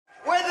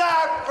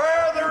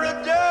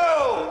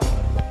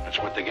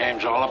the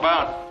game's all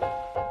about.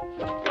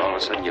 All of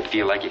a sudden you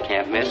feel like you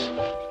can't miss? I'm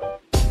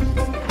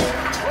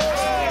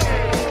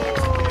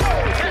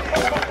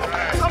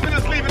gonna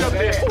just leave it up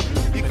there.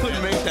 He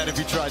couldn't make that if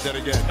he tried that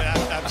again.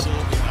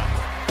 Absolutely not.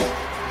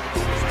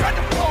 Spread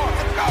the floor.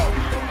 Let's go.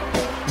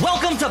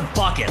 Welcome to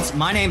Buckets.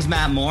 My name's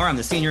Matt Moore. I'm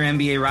the senior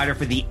NBA writer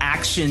for the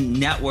Action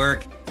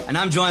Network. And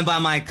I'm joined by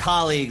my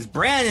colleagues,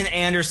 Brandon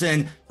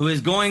Anderson, who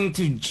is going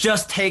to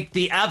just take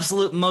the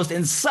absolute most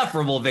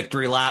insufferable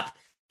victory lap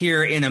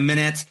here in a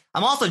minute.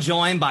 I'm also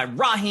joined by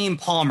Raheem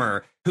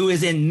Palmer, who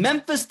is in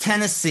Memphis,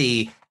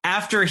 Tennessee,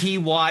 after he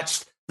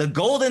watched the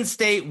Golden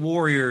State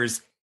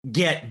Warriors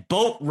get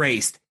boat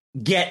raced,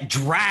 get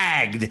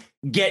dragged,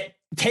 get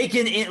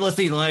taken in. Let's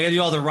see, I gotta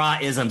do all the raw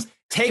isms.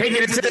 Taken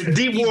into the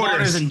deep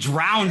waters and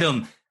drowned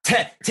them.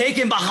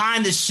 Taken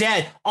behind the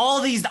shed. All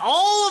of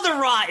the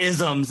raw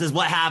isms is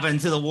what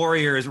happened to the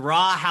Warriors.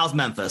 Raw, how's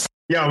Memphis?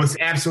 Yo, it was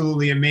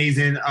absolutely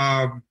amazing.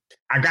 I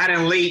got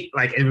in late.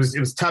 Like it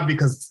was tough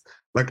because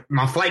like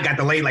my flight got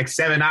delayed like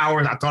 7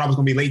 hours. I thought I was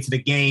gonna be late to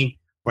the game,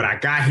 but I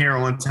got here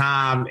on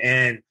time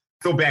and I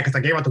feel bad because I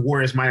gave out the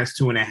Warriors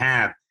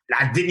 -2.5.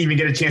 I didn't even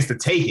get a chance to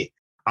take it.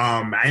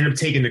 I ended up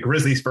taking the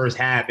Grizzlies first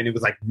half, and it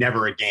was like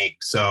never a game.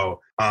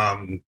 So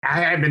I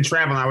had been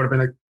traveling. I would have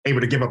been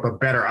able to give up a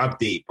better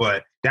update,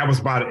 but that was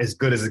about as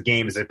good as a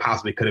game as it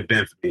possibly could have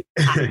been for me.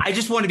 I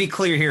just want to be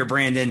clear here,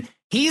 Brandon.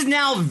 He's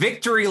now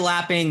victory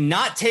lapping,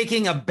 not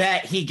taking a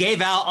bet he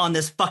gave out on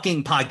this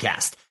fucking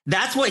podcast.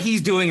 That's what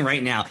he's doing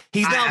right now.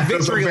 He's now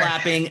victory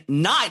lapping,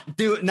 not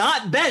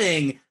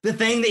betting the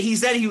thing that he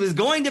said he was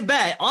going to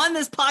bet on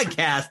this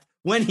podcast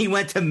when he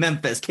went to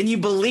Memphis. Can you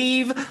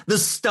believe the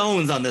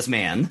stones on this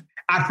man?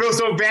 I feel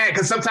so bad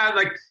because sometimes,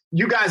 like,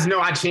 you guys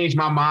know I changed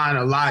my mind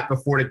a lot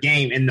before the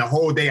game, and the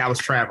whole day I was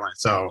traveling,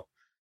 so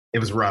it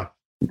was rough.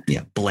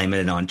 Yeah,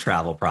 blaming it on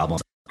travel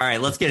problems. All right,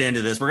 let's get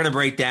into this. We're going to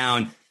break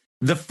down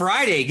the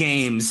Friday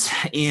games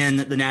in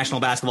the National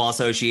Basketball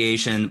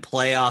Association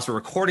playoffs. We're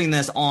recording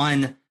this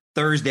on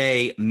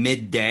Thursday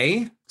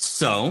midday,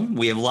 so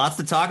we have lots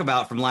to talk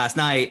about from last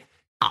night.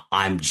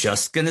 I'm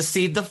just going to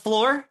cede the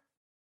floor.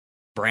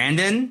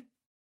 Brandon,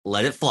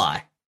 let it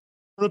fly.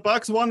 The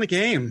Bucks won the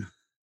game,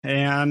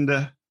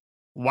 and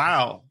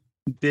wow,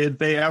 did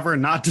they ever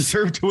not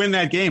deserve to win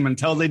that game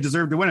until they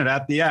deserved to win it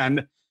at the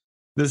end.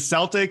 The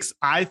Celtics,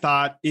 I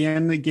thought,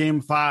 in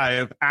Game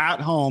 5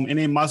 at home in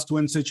a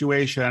must-win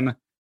situation,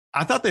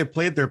 I thought they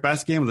played their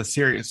best game of the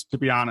series, to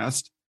be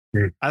honest.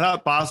 I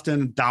thought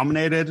Boston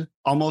dominated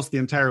almost the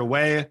entire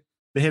way.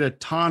 They hit a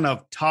ton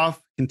of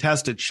tough,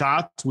 contested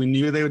shots. We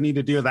knew they would need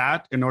to do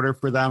that in order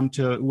for them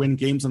to win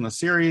games in the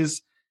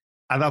series.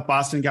 I thought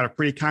Boston got a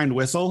pretty kind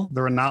whistle.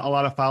 There were not a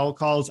lot of foul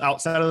calls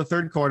outside of the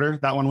third quarter.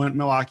 That one went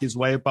Milwaukee's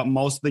way, but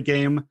most of the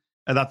game,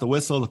 I thought the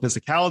whistle, the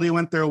physicality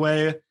went their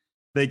way.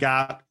 They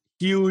got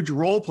huge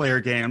role player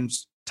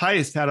games.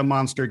 Tice had a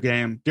monster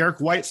game. Derek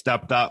White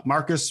stepped up.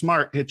 Marcus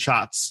Smart hit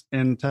shots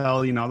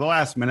until, the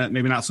last minute.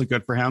 Maybe not so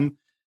good for him.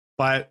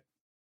 But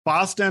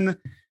Boston,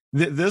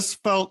 this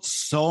felt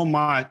so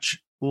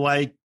much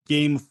like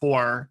Game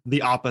 4,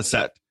 the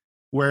opposite,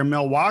 where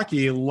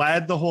Milwaukee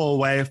led the whole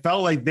way,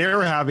 felt like they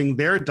were having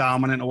their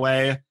dominant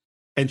way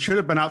and should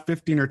have been out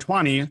 15 or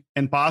 20.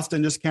 And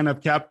Boston just kind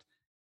of kept,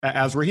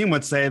 as Raheem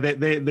would say,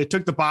 they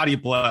took the body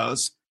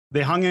blows.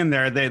 They hung in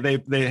there.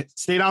 They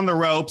stayed on the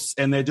ropes,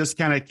 and they just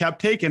kind of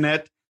kept taking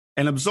it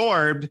and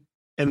absorbed,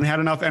 and they had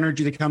enough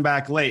energy to come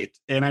back late.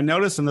 And I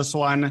noticed in this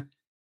one,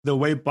 the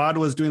way Bud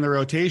was doing the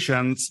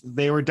rotations,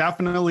 they were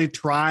definitely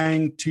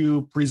trying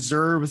to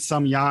preserve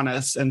some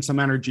Giannis and some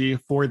energy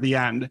for the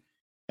end.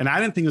 And I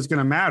didn't think it was going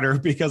to matter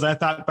because I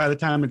thought by the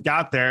time it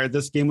got there,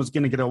 this game was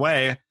going to get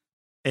away.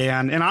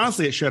 And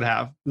honestly, it should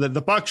have.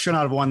 The Bucks should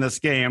not have won this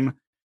game.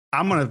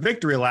 I'm going to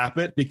victory lap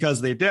it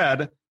because they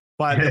did.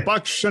 But the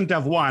Bucks shouldn't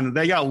have won.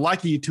 They got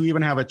lucky to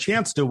even have a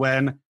chance to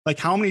win. Like,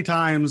 how many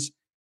times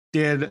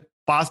did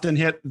Boston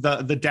hit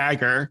the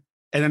dagger,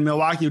 and then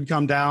Milwaukee would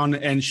come down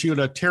and shoot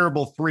a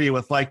terrible three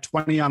with like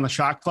 20 on the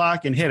shot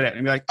clock and hit it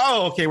and be like,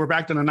 oh, okay, we're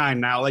back to the 9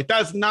 now. Like,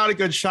 that's not a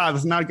good shot.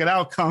 That's not a good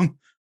outcome,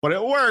 but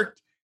it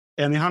worked.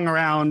 And they hung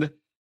around.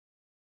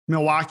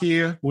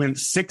 Milwaukee went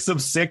 6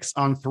 of 6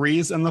 on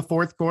threes in the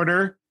fourth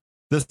quarter.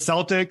 The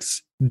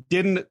Celtics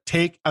didn't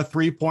take a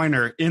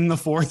three-pointer in the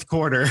fourth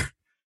quarter.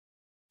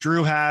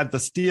 Drew had the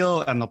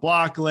steal and the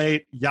block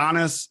late.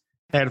 Giannis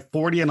had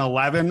 40 and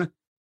 11.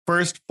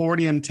 First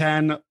 40 and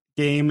 10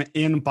 game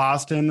in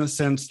Boston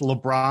since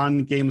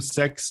LeBron Game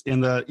 6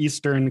 in the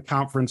Eastern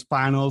Conference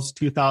Finals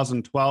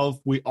 2012.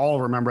 We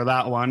all remember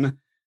that one.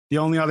 The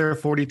only other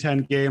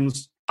 40-10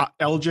 games,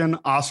 Elgin,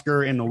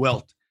 Oscar, and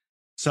Wilt.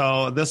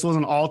 So this was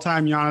an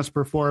all-time Giannis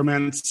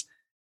performance.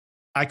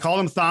 I called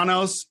him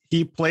Thanos.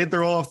 He played the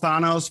role of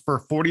Thanos for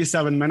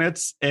 47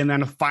 minutes. And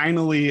then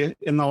finally,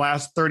 in the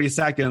last 30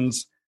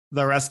 seconds,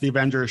 the rest of the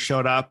Avengers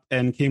showed up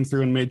and came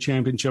through and made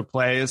championship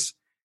plays.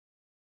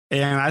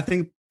 And I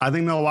think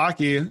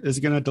Milwaukee is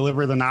going to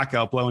deliver the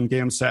knockout blow in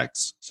Game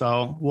 6.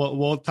 So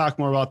we'll talk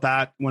more about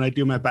that when I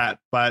do my bet.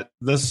 But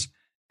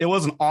it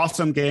was an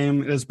awesome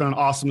game. It has been an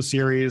awesome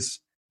series.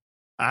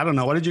 I don't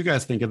know. What did you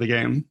guys think of the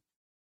game?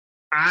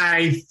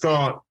 I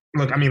thought,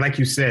 look, I mean, like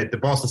you said, the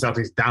Boston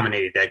Celtics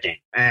dominated that game.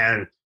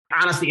 And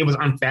honestly, it was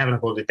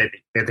unfathomable that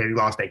they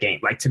lost that game.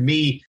 Like, to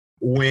me,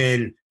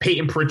 when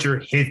Peyton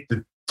Pritchard hit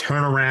the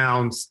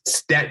turnarounds,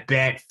 step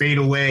back, fade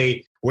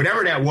away,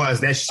 whatever that was,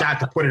 that shot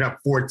to put it up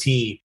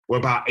 14 with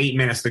about 8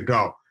 minutes to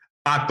go,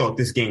 I thought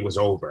this game was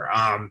over.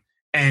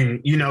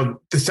 And, you know,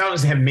 the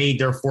Celtics have made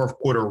their fourth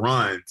quarter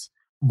runs,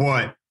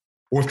 but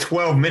with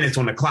 12 minutes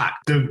on the clock,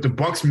 the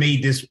Bucks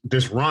made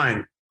this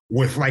run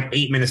with like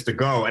 8 minutes to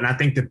go. And I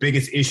think the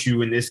biggest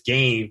issue in this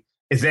game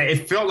is that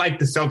it felt like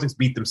the Celtics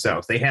beat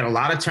themselves. They had a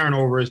lot of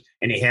turnovers,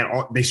 and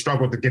they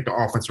struggled to get the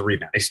offensive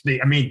rebound.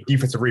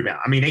 Defensive rebound.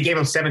 I mean, they gave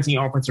up 17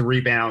 offensive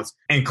rebounds,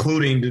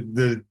 including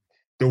the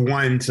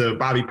one to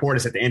Bobby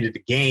Portis at the end of the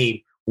game,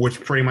 which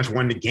pretty much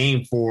won the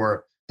game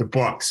for the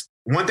Bucks.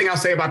 One thing I'll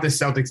say about this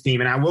Celtics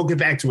team, and I will get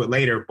back to it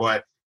later,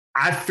 but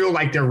I feel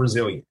like they're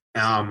resilient.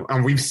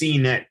 And we've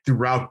seen that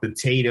throughout the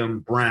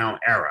Tatum-Brown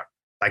era.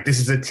 Like, this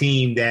is a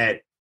team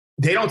that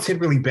they don't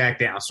typically back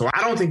down. So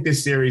I don't think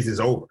this series is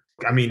over.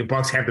 I mean, the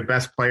Bucks have the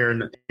best player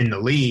in the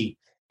league,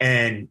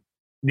 and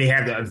they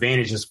have the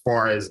advantage as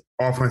far as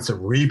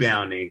offensive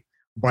rebounding.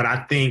 But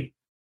I think,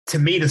 to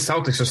me, the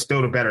Celtics are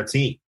still the better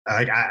team.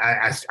 Like,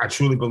 I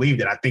truly believe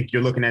that. I think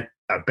you're looking at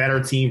a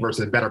better team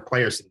versus a better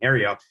player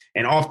scenario.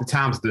 And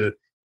oftentimes the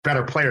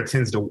better player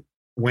tends to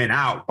win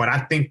out. But I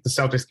think the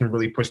Celtics can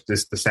really push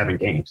this to 7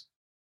 games.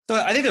 So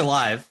I think they're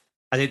live.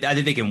 I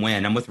think they can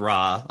win. I'm with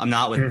Ra. I'm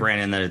not with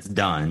Brandon that it's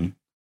done.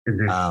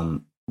 Mm-hmm.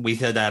 We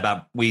said that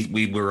about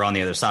we were on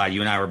the other side.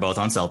 You and I were both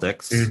on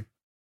Celtics,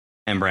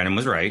 and Brandon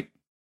was right.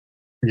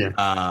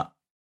 Yeah.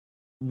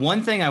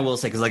 One thing I will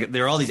say, because like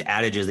there are all these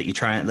adages that you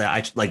try that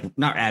I like,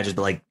 not adages,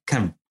 but like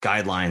kind of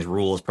guidelines,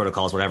 rules,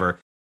 protocols, whatever,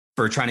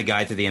 for trying to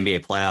guide through the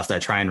NBA playoffs that I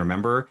try and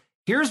remember.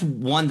 Here's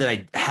one that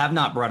I have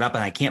not brought up,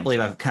 and I can't believe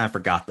I've kind of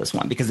forgot this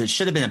one because it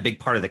should have been a big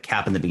part of the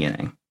cap in the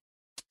beginning.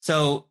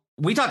 So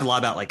we talked a lot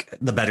about like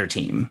the better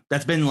team.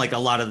 That's been like that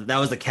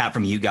was the cap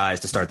from you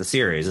guys to start the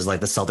series, is like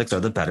the Celtics are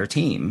the better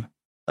team.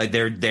 Like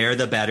they're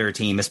the better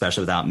team,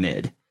 especially without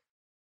mid.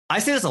 I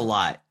say this a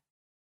lot.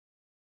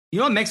 You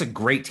know what makes a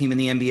great team in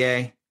the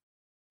NBA?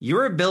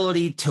 Your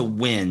ability to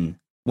win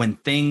when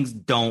things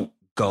don't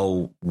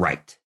go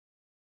right.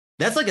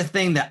 That's like a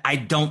thing that I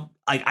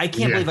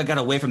can't believe I got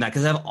away from that,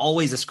 because I've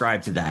always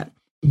ascribed to that.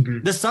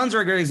 Mm-hmm. The Suns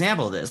are a great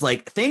example of this.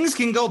 Like, things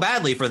can go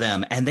badly for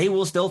them and they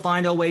will still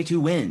find a way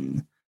to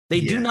win. They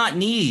do not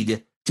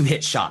need to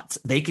hit shots.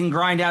 They can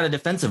grind out a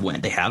defensive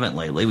win. They haven't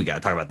lately. We got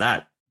to talk about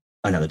that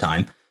another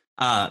time.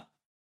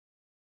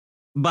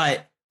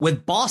 But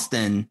with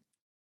Boston,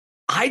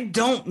 I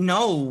don't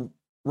know,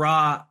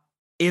 Ra,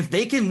 if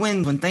they can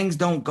win when things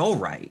don't go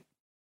right.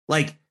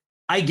 Like,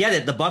 I get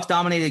it. The Bucks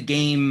dominated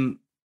game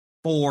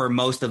 4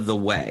 most of the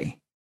way.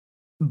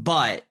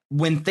 But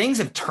when things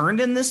have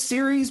turned in this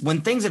series,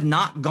 when things have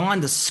not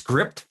gone to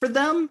script for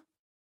them,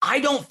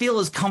 I don't feel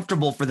as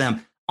comfortable for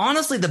them.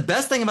 Honestly, the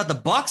best thing about the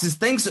Bucks is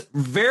things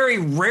very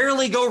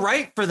rarely go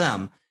right for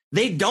them.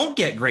 They don't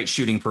get great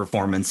shooting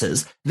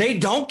performances. They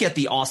don't get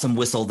the awesome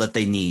whistle that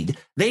they need.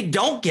 They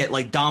don't get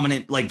like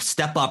dominant, like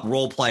step up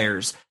role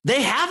players.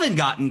 They haven't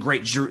gotten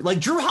great. Drew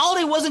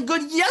Holiday wasn't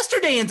good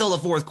yesterday until the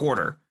fourth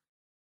quarter.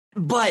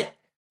 But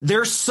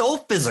they're so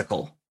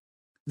physical.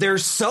 They're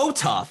so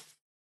tough.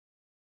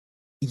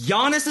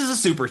 Giannis is a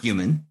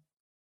superhuman.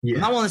 Yeah.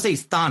 I'm not willing to say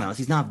he's Thanos.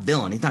 He's not a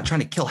villain. He's not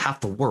trying to kill half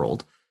the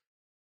world.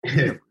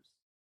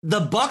 The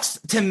Bucks,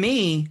 to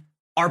me,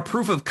 are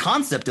proof of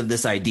concept of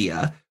this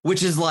idea,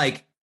 which is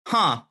like,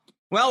 well,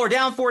 we're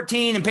down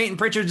 14 and Peyton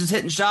Pritchard's is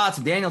hitting shots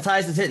and Daniel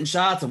Tice is hitting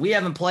shots and we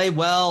haven't played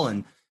well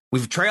and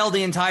we've trailed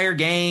the entire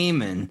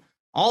game and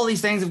all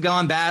these things have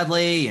gone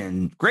badly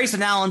and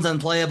Grayson Allen's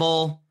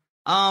unplayable.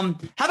 How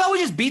about we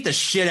just beat the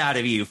shit out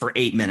of you for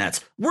 8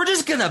 minutes? We're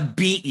just going to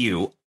beat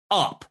you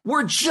up.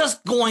 We're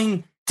just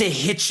going to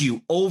hit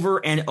you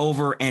over and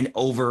over and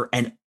over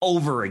and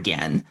over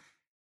again.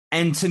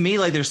 And to me,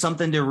 like, there's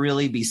something to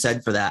really be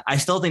said for that. I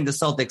still think the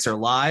Celtics are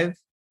live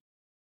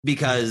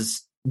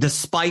because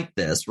despite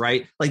this,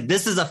 right, like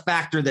this is a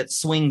factor that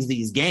swings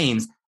these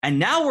games. And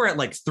now we're at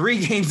like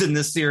 3 games in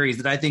this series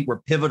that I think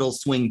were pivotal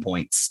swing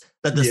points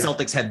that the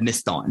Celtics have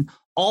missed on.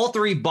 All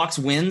 3 Bucks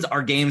wins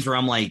are games where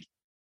I'm like,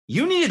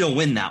 you needed to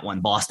win that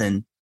one,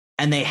 Boston.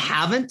 And they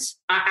haven't.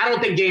 I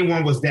don't think game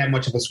 1 was that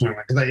much of a swing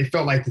because it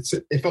felt like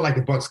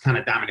the Bucks kind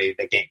of dominated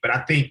that game. But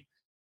I think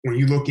when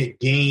you look at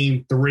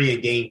game 3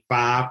 and game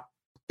 5,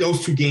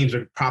 those 2 games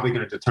are probably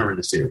going to determine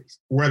the series,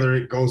 whether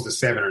it goes to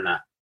 7 or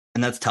not.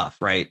 And that's tough,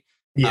 right?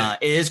 Yeah.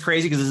 It is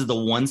crazy because this is the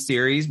one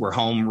series where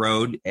home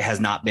road has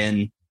not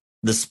been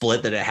the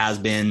split that it has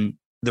been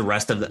the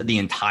rest of the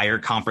entire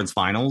conference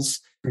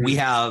finals. Mm-hmm. We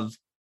have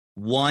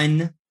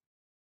 1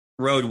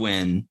 road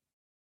win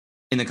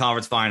in the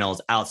conference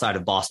finals outside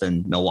of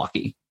Boston,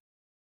 Milwaukee.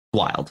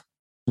 Wild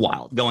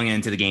going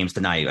into the games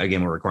tonight.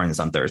 Again, we're recording this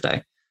on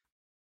Thursday.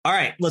 All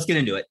right, let's get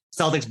into it.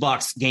 Celtics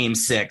Bucks game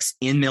 6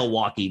 in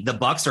Milwaukee. The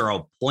Bucks are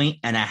a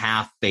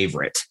 1.5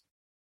 favorite.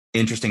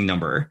 Interesting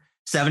number.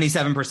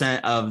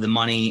 77% of the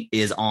money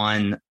is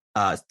on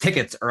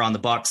tickets are on the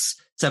Bucks.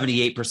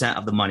 78%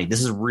 of the money.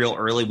 This is real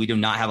early. We do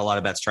not have a lot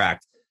of bets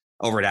tracked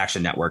over at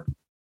Action Network.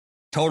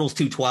 Total's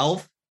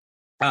 212.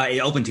 It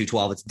opened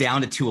 212. It's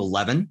down to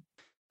 211.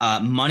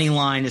 Money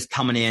line is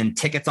coming in.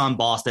 Tickets on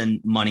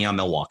Boston, money on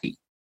Milwaukee.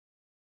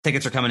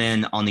 Tickets are coming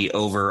in on the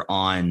over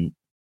on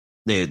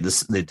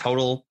the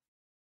total,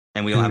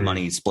 and we don't have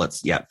money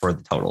splits yet for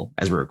the total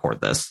as we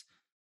record this.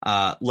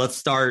 Let's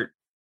start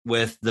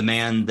with the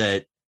man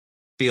that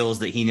feels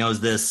that he knows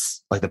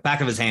this like the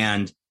back of his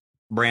hand.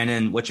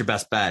 Brandon, what's your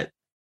best bet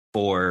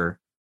for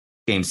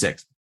Game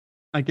 6?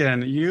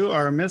 Again, you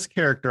are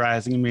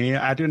mischaracterizing me.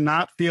 I do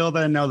not feel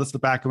that I know this the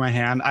back of my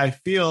hand. I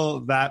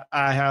feel that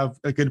I have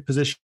a good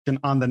position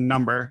on the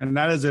number, and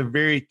that is a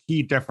very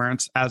key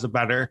difference as a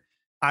bettor.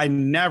 I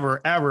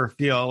never, ever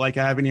feel like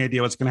I have any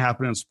idea what's going to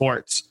happen in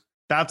sports.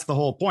 That's the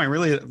whole point.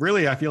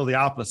 Really, I feel the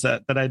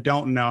opposite, that I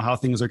don't know how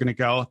things are going to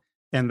go.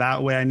 And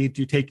that way I need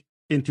to take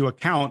into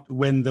account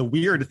when the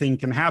weird thing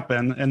can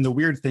happen. And the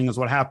weird thing is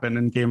what happened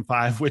in Game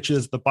 5, which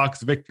is the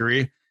Bucks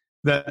victory.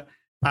 That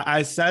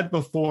I said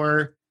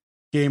before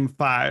Game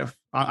 5,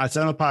 I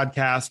said on the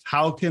podcast,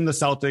 how can the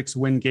Celtics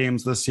win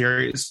games this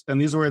series? And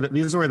these were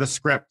the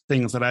script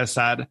things that I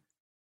said.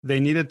 They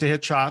needed to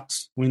hit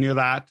shots. We knew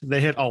that.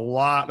 They hit a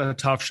lot of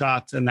tough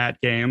shots in that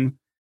game.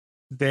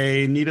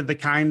 They needed the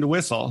kind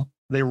whistle.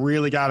 They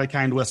really got a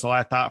kind whistle,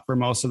 I thought, for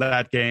most of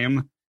that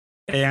game.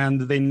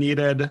 And they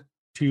needed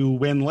to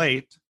win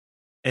late.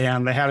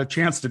 And they had a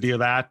chance to do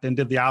that and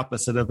did the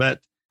opposite of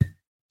it.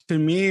 To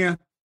me,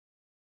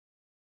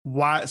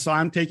 so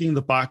I'm taking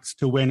the Bucks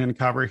to win and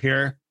cover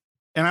here.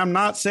 And I'm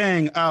not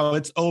saying, oh,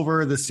 it's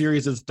over, the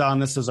series is done,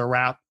 this is a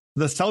wrap.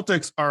 The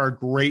Celtics are a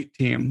great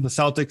team. The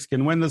Celtics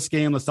can win this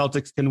game. The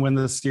Celtics can win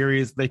this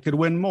series. They could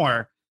win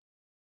more.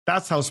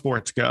 That's how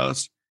sports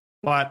goes.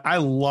 But I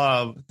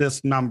love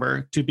this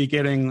number to be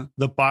getting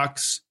the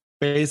Bucks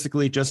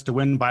basically just to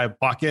win by a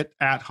bucket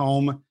at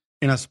home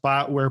in a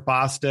spot where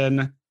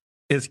Boston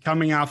is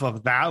coming off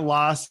of that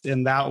loss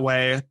in that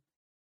way.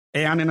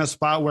 And in a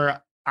spot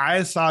where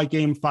I saw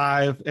Game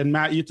 5, and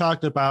Matt, you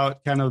talked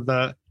about kind of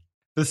the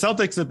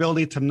Celtics'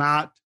 ability to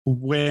not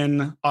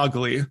win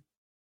ugly.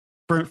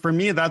 For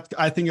me, that's,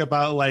 I think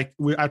about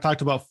I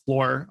talked about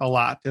floor a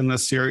lot in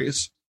this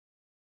series.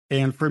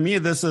 And for me,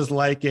 this is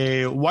like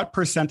what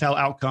percentile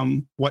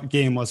outcome, what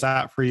game was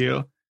that for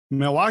you?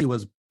 Milwaukee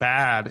was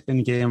bad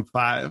in Game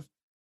 5.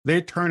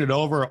 They turned it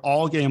over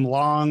all game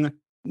long.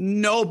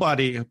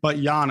 Nobody but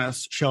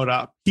Giannis showed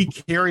up. He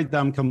carried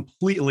them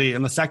completely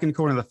in the second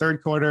quarter and the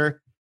third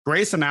quarter.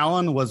 Grayson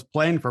Allen was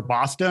playing for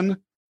Boston.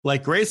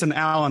 Grayson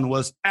Allen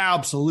was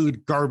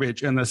absolute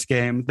garbage in this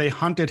game. They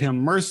hunted him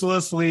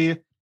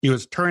mercilessly. He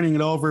was turning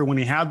it over when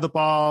he had the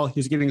ball. He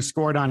was getting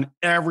scored on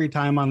every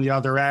time on the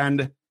other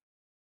end.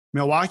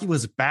 Milwaukee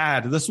was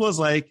bad. This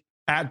was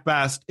at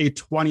best, a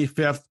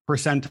 25th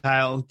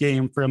percentile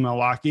game for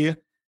Milwaukee.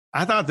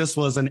 I thought this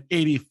was an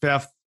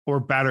 85th or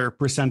better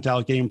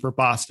percentile game for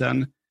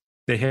Boston.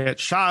 They hit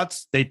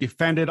shots. They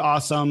defended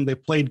awesome. They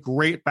played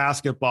great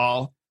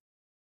basketball.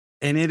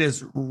 And it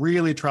is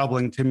really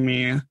troubling to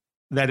me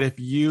that if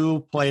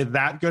you play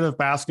that good of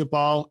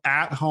basketball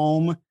at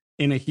home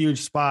in a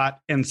huge spot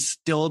and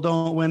still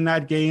don't win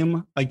that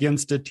game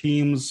against a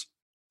team's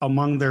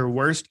among their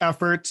worst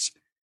efforts,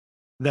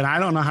 then I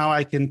don't know how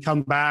I can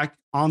come back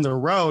on the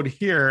road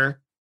here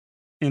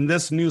in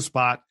this new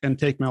spot and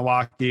take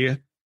Milwaukee.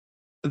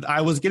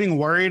 I was getting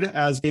worried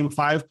as Game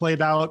 5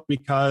 played out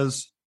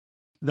because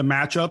the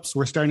matchups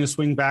were starting to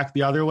swing back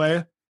the other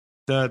way.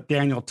 The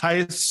Daniel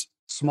Tice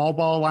small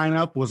ball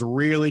lineup was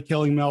really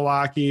killing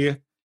Milwaukee,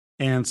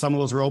 and some of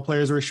those role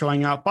players were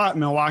showing up, but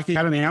Milwaukee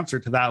had an answer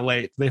to that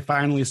late. They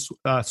finally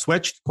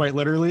switched, quite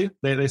literally.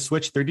 They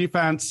switched their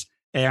defense,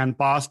 and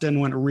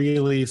Boston went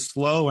really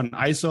slow and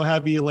ISO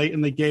heavy late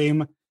in the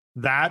game.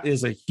 That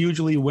is a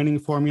hugely winning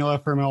formula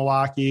for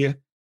Milwaukee.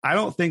 I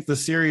don't think the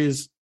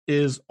series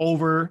is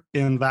over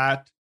in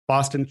that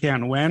Boston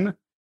can't win.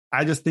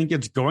 I just think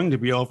it's going to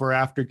be over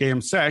after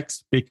Game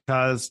 6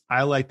 because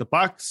I like the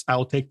Bucks. I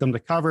will take them to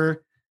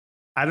cover.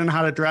 I don't know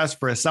how to dress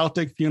for a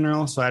Celtic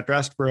funeral, so I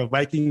dressed for a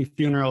Viking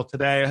funeral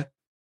today.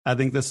 I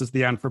think this is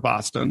the end for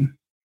Boston.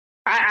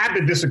 I have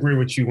to disagree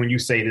with you when you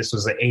say this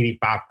was an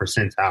 85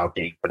 percentile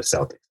game for the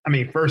Celtics. I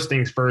mean, first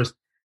things first,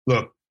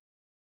 look,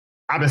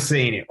 I've been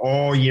saying it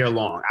all year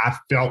long. I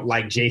felt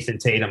like Jason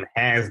Tatum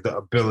has the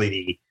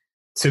ability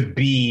to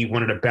be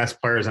one of the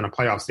best players in a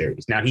playoff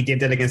series. Now, he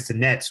did that against the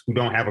Nets, who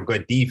don't have a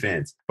good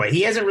defense, but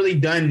he hasn't really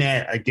done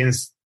that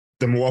against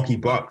the Milwaukee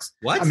Bucks.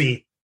 What? I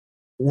mean,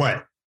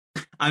 what?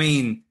 I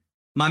mean,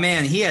 my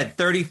man, he had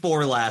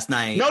 34 last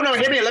night. No,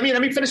 hear me. Let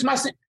me finish my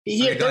sentence.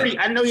 He had 30.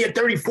 I know he had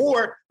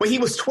 34, but he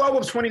was 12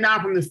 of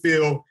 29 from the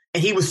field,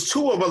 and he was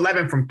 2 of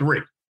 11 from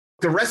 3.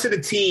 The rest of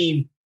the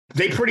team,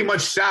 they pretty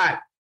much shot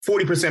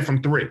 40%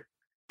 from 3.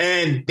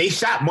 And they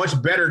shot much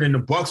better than the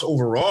Bucks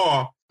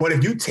overall. But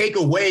if you take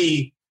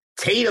away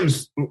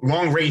Tatum's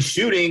long-range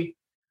shooting,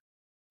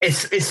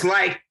 it's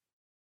like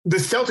the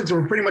Celtics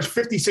were pretty much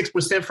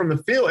 56% from the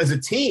field as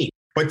a team.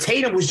 But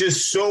Tatum was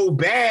just so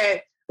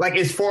bad. like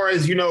as far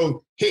as,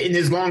 hitting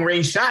his long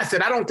range shots,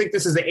 that I don't think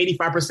this is an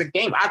 85%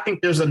 game. I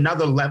think there's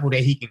another level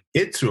that he can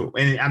get to.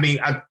 And I mean,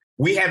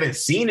 we haven't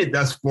seen it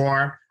thus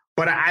far,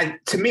 but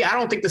to me, I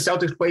don't think the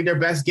Celtics played their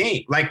best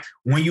game. Like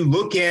when you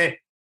look at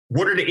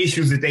what are the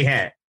issues that they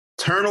had,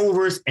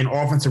 turnovers and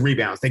offensive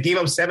rebounds. They gave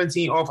up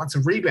 17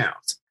 offensive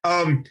rebounds.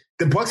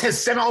 The Bucks had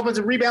 7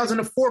 offensive rebounds in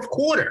the fourth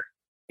quarter.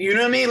 You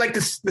know what I mean? Like the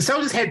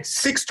Celtics had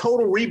 6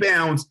 total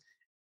rebounds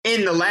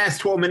in the last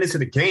 12 minutes of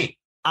the game.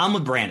 I'm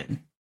with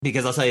Brandon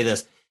because I'll tell you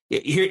this.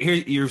 Here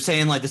you're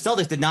saying like the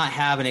Celtics did not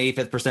have an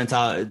 85th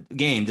percentile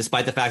game,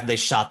 despite the fact that they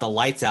shot the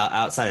lights out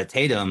outside of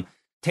Tatum.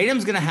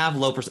 Tatum's going to have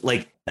low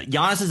like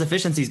Giannis's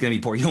efficiency is going to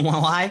be poor. You don't want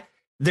to lie.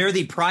 They're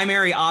the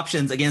primary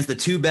options against the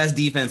 2 best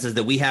defenses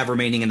that we have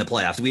remaining in the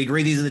playoffs. Do we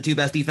agree these are the 2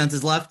 best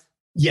defenses left?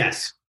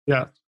 Yes.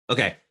 Yeah.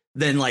 Okay.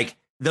 Then like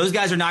those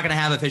guys are not going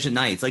to have efficient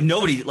nights. Like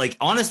nobody, like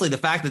honestly, the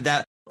fact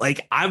that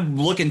like I'm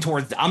looking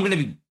towards, I'm going to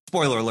be,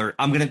 spoiler alert,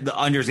 the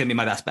under is going to be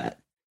my best bet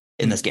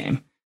in this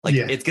game. Like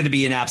it's going to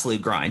be an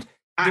absolute grind.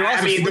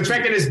 I mean, the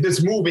fact that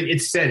this movement,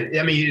 it's said,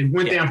 I mean, it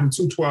went down from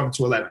 212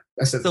 to 11.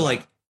 That's it. So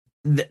like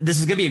this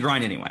is going to be a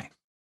grind anyway.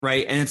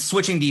 Right. And it's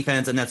switching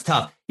defense, and that's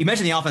tough. You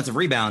mentioned the offensive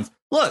rebounds.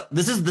 Look,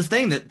 this is the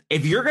thing that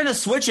if you're going to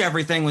switch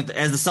everything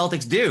as the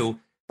Celtics do,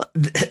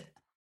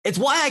 it's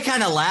why I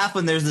kind of laugh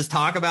when there's this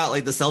talk about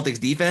like the Celtics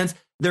defense.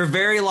 They're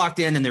very locked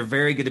in and they're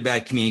very good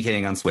about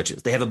communicating on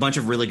switches. They have a bunch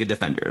of really good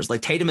defenders.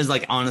 Like Tatum is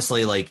like,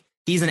 honestly, like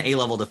he's an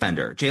A-level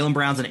defender. Jaylen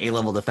Brown's an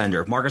A-level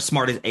defender. Marcus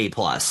Smart is A+.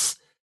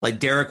 Like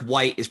Derek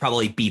White is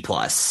probably B+.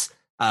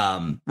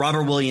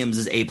 Robert Williams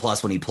is A+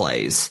 when he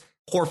plays.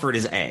 Horford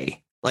is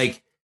A.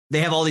 Like they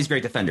have all these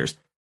great defenders.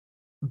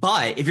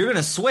 But if you're going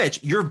to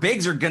switch, your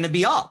bigs are going to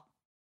be up.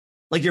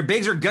 Like your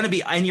bigs are going to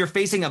be, and you're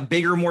facing a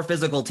bigger, more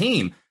physical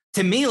team.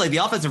 To me, like the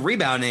offensive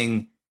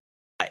rebounding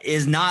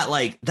is not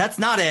like, that's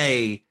not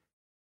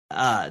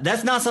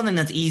something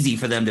that's easy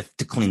for them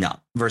to clean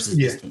up versus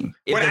this team.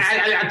 But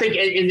I think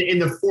in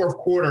the fourth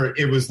quarter,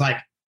 it was like,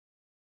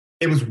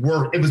 it was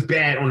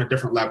bad on a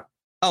different level.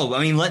 Oh,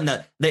 I mean,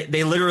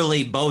 they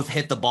literally both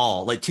hit the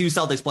ball. Like 2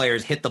 Celtics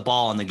players hit the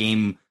ball on the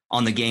game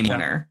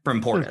winner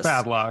from Portis.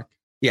 Bad luck.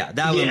 Yeah,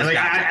 that was like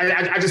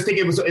I just think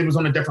it was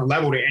on a different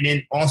level there. And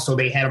then also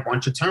they had a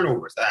bunch of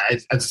turnovers. I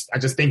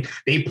just think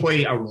they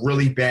played a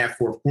really bad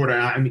fourth quarter.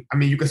 I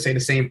mean, you could say the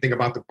same thing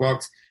about the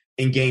Bucks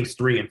in games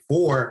 3 and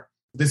 4.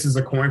 This is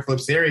a coin flip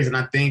series, and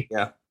I think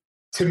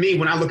to me,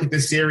 when I look at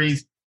this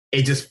series,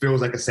 it just feels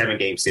like a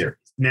 7-game series.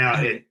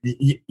 Now,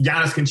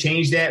 Giannis can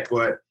change that,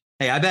 but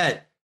hey, I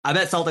bet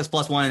Celtics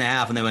plus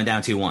 1.5 when they went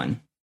down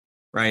 2-1,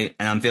 right?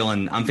 And I'm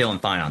feeling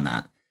fine on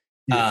that.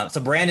 Yeah. So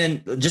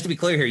Brandon, just to be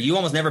clear here, you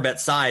almost never bet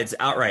sides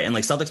outright, and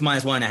like Celtics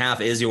minus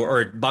 1.5 is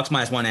or Bucks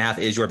minus 1.5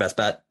 is your best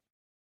bet.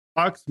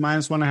 Bucks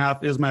minus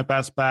 1.5 is my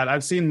best bet.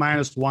 I've seen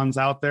 -1s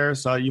out there,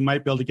 so you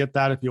might be able to get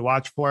that if you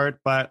watch for it.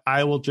 But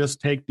I will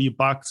just take the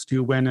Bucks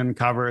to win and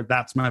cover.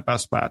 That's my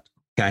best bet.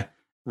 Okay,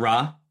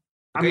 Ra,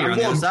 you're on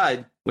the other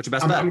side. What's your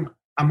best bet?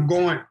 I'm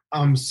going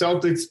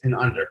Celtics and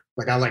under.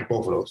 Like I like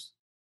both of those.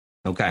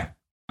 Okay,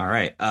 all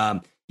right.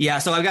 Yeah,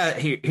 so I've got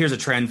here's a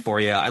trend for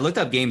you. I looked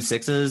up game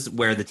 6s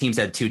where the teams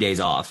had 2 days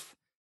off,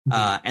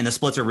 and the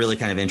splits are really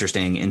kind of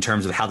interesting in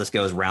terms of how this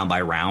goes round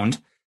by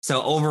round.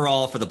 So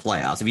overall for the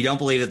playoffs, if you don't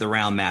believe that the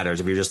round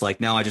matters, if you're just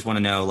like, no, I just want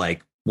to know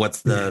like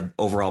what's the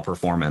overall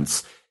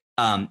performance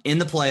in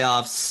the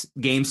playoffs,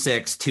 game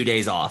 6, 2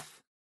 days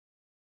off.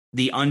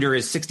 The under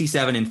is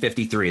 67 and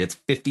 53. That's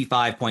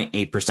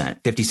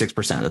 55.8%,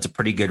 56%. That's a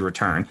pretty good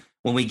return.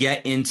 When we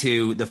get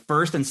into the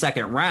first and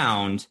second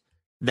round,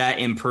 that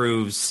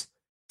improves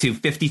to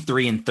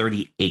 53 and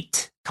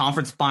 38.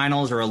 Conference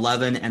finals are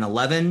 11 and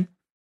 11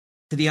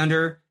 to the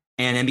under,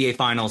 and NBA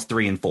finals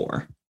 3 and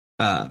 4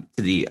 to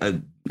the.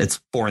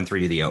 It's 4 and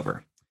 3 to the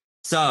over.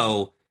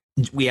 So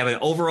we have an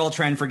overall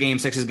trend for game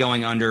 6 is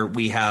going under.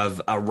 We have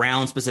a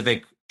round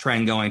specific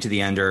trend going to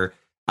the under.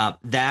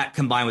 That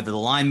combined with the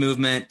line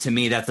movement, to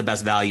me, that's the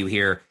best value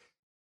here.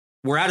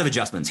 We're out of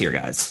adjustments here,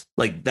 guys.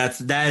 Like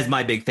that is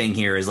my big thing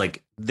here is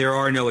like there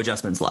are no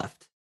adjustments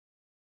left.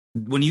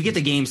 When you get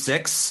to game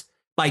 6,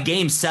 by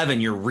game 7,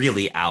 you're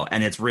really out.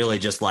 And it's really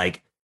just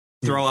like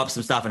throw up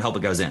some stuff and hope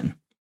it goes in.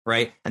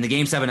 Right. And the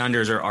game 7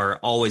 unders are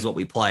always what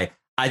we play.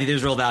 I think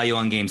there's real value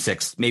on game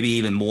 6, maybe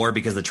even more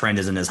because the trend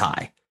isn't as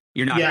high.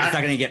 It's not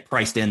going to get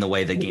priced in the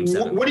way that game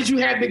 7. What did you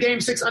have the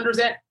game 6 unders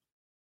at?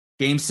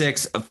 Game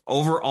 6 of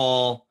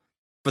overall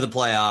for the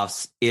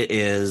playoffs, it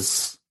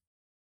is.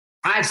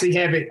 I actually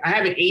have it. I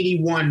have it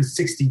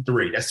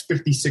 81-63. That's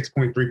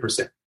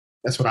 56.3%.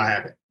 That's what I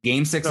have it.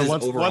 Game 6 is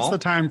overall. What's the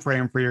time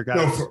frame for your guys?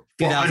 No, for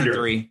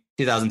 2003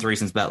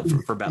 since bet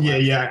for Bet Yeah,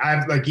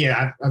 Labs.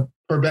 yeah.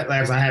 For Bet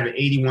Labs, I have it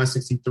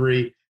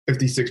 81-63,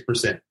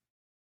 56%.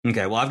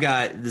 Okay, well, I've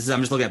got this. I'm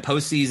just looking at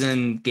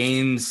postseason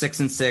games 6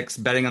 and 6,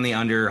 betting on the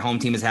under. Home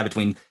team has had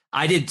between.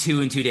 I did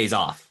 2 and 2 days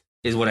off.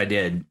 Is what I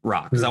did,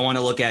 Rock, because I want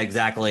to look at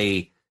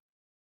exactly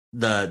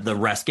the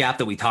rest gap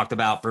that we talked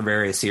about for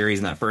various series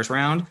in that first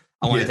round.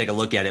 I want to take a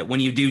look at it. When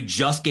you do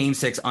just game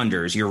 6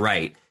 unders, you're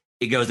right.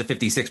 It goes to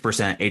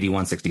 56%,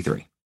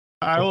 81-63.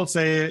 I will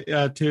say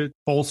to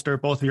bolster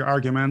both of your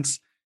arguments,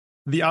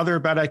 the other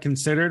bet I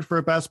considered for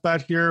a best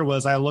bet here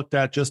was I looked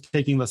at just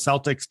taking the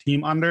Celtics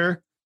team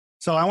under.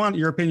 So I want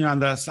your opinion on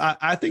this.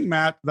 I think,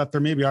 Matt, that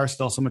there maybe are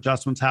still some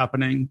adjustments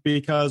happening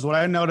because what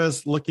I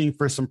noticed looking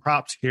for some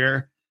props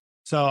here.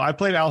 So I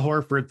played Al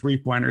Horford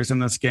 3-pointers in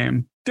this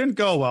game. Didn't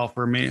go well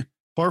for me.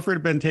 Horford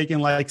had been taking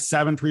like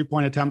 7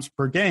 3-point attempts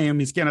per game.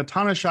 He's getting a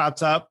ton of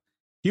shots up.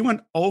 He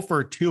went 0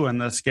 for 2 in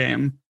this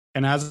game.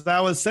 And as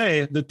I would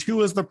say, the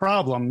 2 is the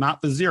problem,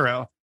 not the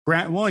 0.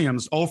 Grant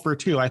Williams, 0 for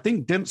 2, I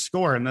think didn't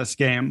score in this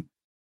game.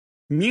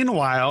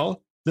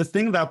 Meanwhile, the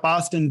thing that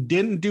Boston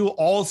didn't do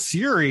all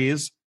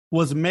series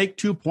was make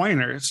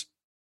 2-pointers.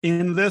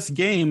 In this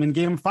game, in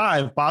game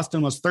 5,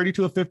 Boston was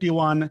 32 of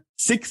 51,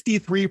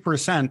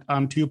 63%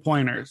 on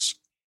 2-pointers.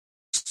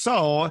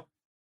 So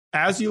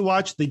as you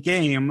watch the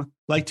game,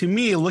 like to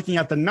me, looking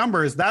at the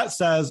numbers, that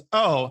says,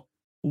 oh,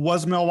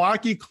 was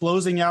Milwaukee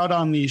closing out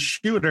on these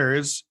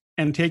shooters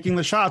and taking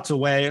the shots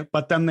away,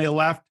 but then they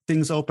left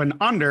things open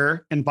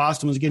under and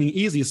Boston was getting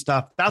easy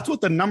stuff? That's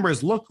what the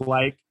numbers look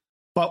like.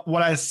 But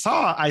what I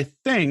saw, I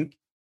think,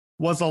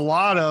 was a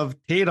lot of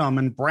Tatum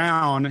and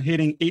Brown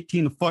hitting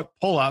 18-foot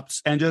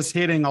pull-ups and just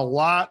hitting a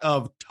lot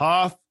of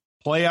tough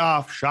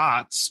playoff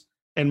shots,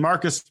 and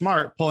Marcus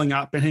Smart pulling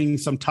up and hitting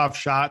some tough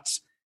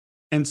shots.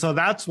 And so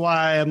that's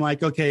why I'm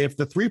like, okay, if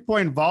the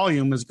 3-point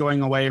volume is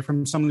going away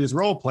from some of these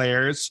role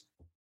players,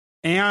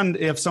 and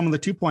if some of the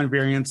 2-point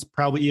variance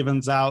probably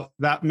evens out,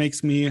 that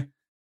makes me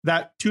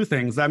that 2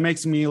 things. That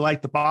makes me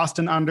like the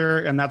Boston under,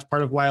 and that's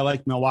part of why I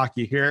like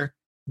Milwaukee here.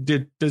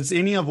 Does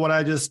any of what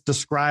I just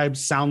described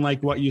sound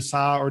like what you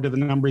saw, or do the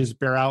numbers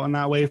bear out in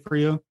that way for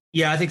you?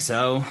 Yeah, I think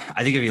so.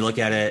 I think if you look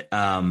at it,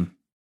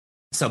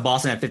 so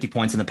Boston had 50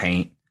 points in the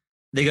paint.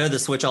 They go to the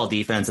switch all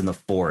defense in the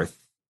 4th,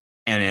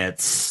 and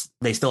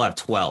they still have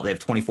 12. They have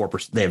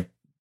 24%. They have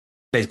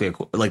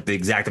basically like the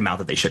exact amount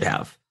that they should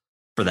have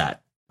for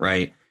that,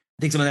 right?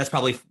 I think some of that's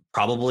probably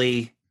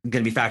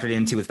going to be factored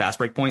into with fast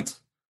break points.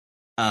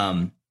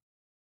 I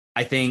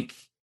think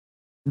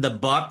the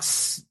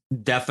Bucks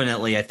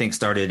definitely, I think,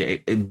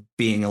 started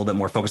being a little bit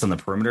more focused on the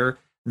perimeter.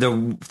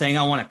 The thing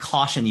I want to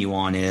caution you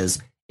on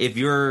is if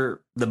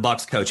you're the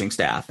Bucks coaching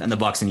staff and the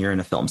Bucks and you're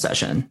in a film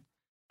session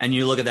and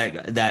you look at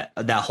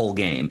that whole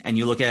game and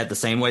you look at it the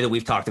same way that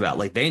we've talked about,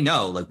 like they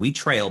know, like we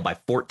trailed by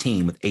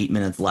 14 with 8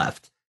 minutes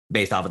left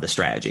based off of the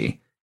strategy.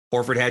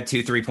 Horford had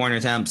 2 3-point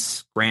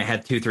attempts. Grant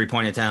had 2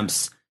 3-point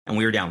attempts, and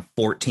we were down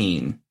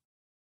 14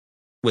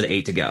 with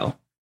 8 to go.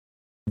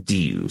 Do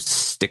you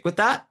stick with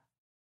that?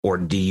 Or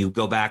do you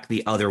go back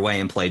the other way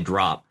and play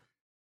drop?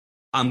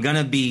 I'm going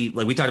to be,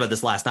 like we talked about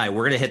this last night,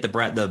 we're going to hit the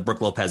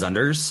Brook Lopez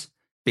unders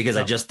because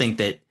I just think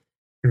that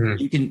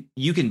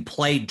you can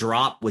play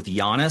drop with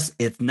Giannis.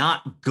 It's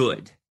not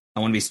good. I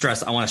want to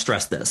stress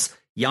this.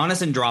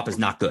 Giannis and drop is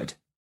not good.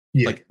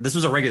 Yeah. Like this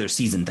was a regular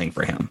season thing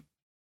for him.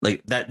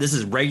 Like that, this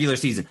is regular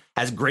season.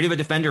 As great of a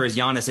defender as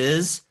Giannis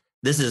is,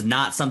 this is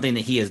not something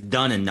that he has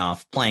done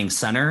enough playing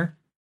center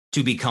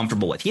to be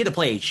comfortable with. He had to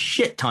play a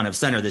shit ton of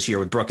center this year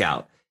with Brook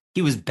out.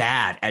 He was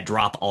bad at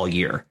drop all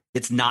year.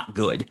 It's not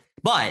good.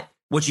 But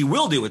what you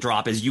will do with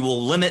drop is you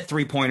will limit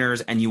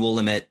 3-pointers and you will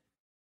limit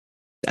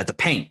at the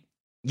paint.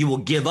 You will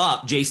give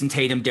up Jason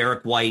Tatum,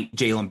 Derek White,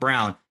 Jaylen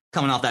Brown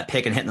coming off that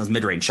pick and hitting those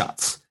mid-range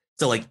shots.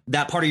 So like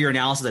that part of your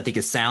analysis I think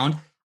is sound.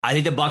 I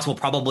think the Bucks will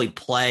probably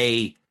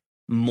play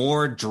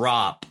more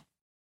drop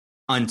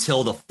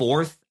until the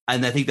 4th.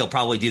 And I think they'll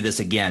probably do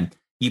this again.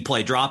 You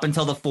play drop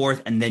until the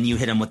 4th and then you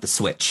hit them with the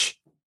switch.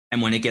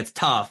 And when it gets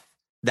tough,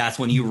 that's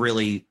when you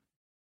really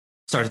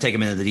start to take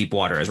them into the deep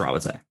water, as Rob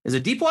would say. Is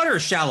it deep water or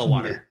shallow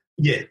water?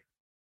 Yeah.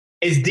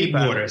 It's deep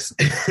waters.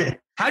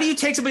 How do you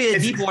take somebody to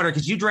deep water?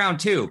 Because you drown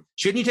too.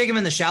 Shouldn't you take them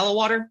in the shallow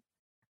water?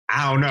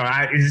 I don't know.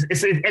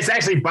 It's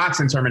actually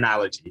boxing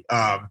terminology.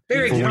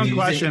 Very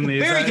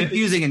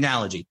confusing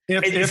analogy.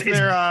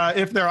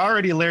 If they're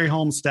already Larry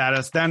Holmes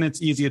status, then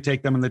it's easy to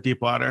take them in the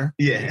deep water.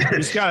 Yeah, you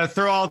just got to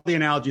throw all the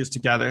analogies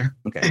together.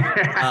 Okay.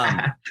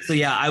 So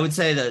yeah, I would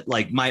say that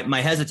like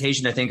my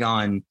hesitation, I think,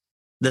 on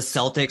the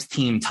Celtics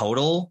team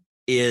total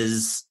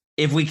is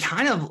if we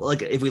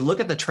look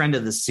at the trend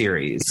of the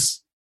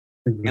series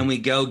and we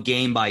go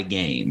game by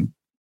game,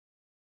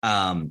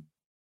 and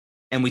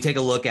we take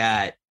a look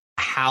at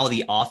how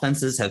the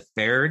offenses have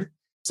fared.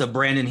 So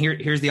Brandon,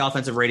 here's the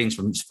offensive ratings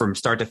from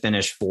start to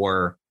finish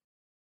for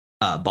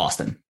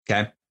Boston.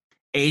 Okay.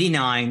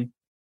 89,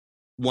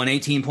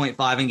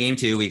 118.5 in game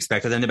 2. We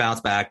expected them to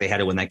bounce back. They had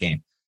to win that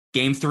game.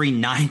 Game 3,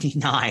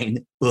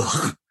 99.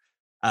 Ugh.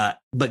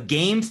 But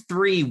game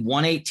 3,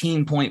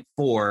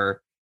 118.4,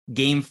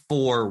 game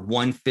 4,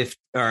 150,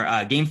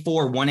 or game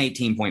 4,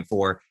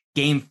 118.4,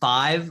 game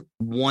 5,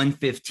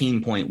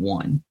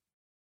 115.1.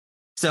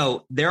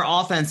 So their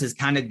offense has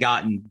kind of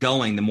gotten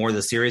going the more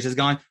the series has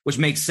gone, which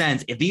makes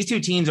sense. If these two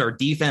teams are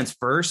defense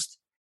first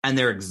and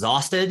they're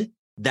exhausted,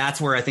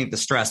 that's where I think the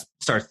stress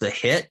starts to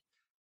hit.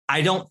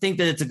 I don't think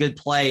that it's a good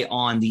play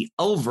on the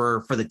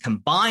over for the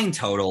combined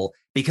total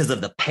because of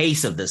the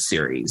pace of this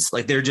series.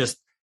 Like they're just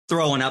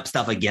throwing up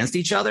stuff against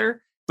each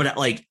other. But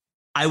like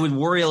I would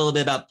worry a little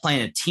bit about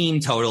playing a team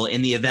total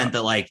in the event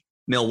that like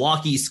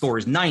Milwaukee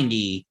scores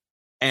 90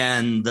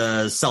 and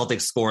the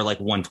Celtics score like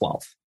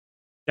 112.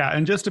 Yeah,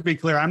 and just to be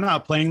clear, I'm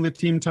not playing the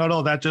team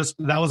total. That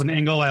was an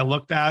angle I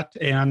looked at,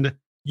 and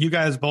you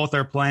guys both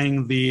are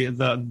playing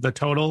the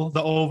total,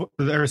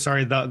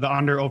 the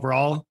under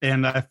overall,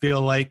 and I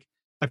feel like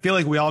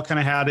we all kind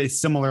of had a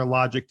similar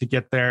logic to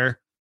get there.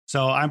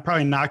 So I'm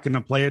probably not going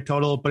to play a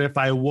total, but if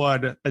I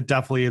would,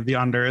 definitely the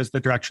under is the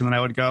direction that I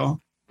would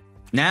go.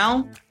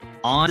 Now,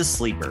 on to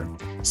Sleeper.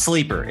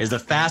 Sleeper is the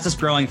fastest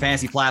growing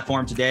fantasy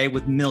platform today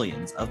with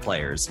millions of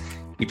players.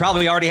 You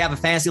probably already have a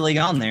fantasy league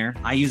on there.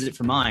 I use it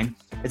for mine.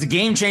 It's a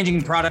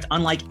game-changing product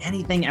unlike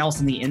anything else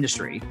in the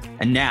industry.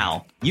 And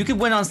now, you can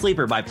win on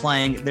Sleeper by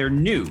playing their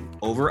new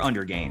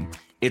over-under game.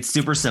 It's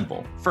super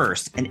simple.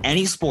 First, in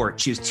any sport,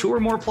 choose 2 or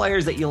more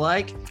players that you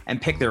like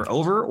and pick their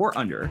over or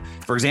under.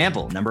 For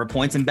example, number of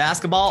points in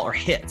basketball or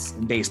hits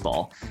in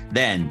baseball.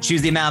 Then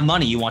choose the amount of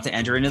money you want to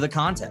enter into the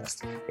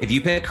contest. If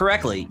you pick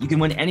correctly, you can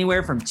win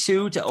anywhere from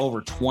 2 to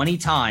over 20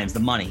 times the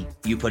money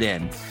you put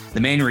in. The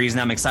main reason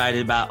I'm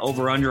excited about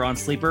over-under on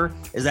Sleeper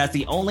is that's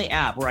the only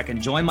app where I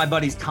can join my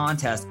buddies'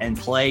 contest and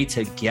play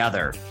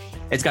together.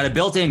 It's got a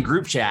built-in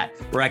group chat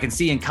where I can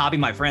see and copy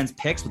my friends'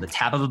 picks with a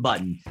tap of a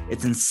button.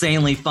 It's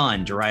insanely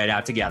fun to write it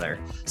out together.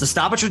 So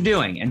stop what you're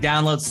doing and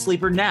download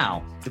Sleeper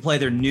now to play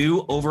their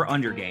new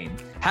over-under game.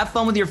 Have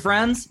fun with your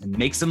friends and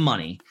make some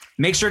money.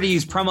 Make sure to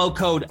use promo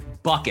code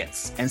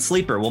BUCKETS and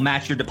Sleeper will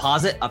match your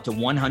deposit up to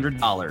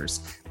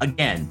 $100.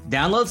 Again,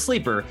 download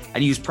Sleeper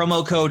and use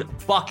promo code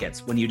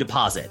BUCKETS when you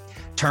deposit.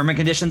 Term and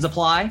conditions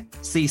apply.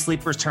 See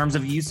Sleeper's terms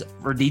of use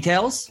for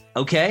details.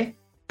 Okay,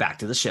 back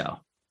to the show.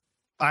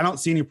 I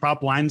don't see any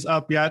prop lines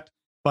up yet,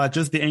 but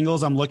just the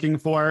angles I'm looking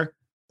for.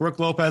 Brook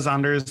Lopez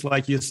unders,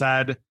 like you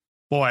said.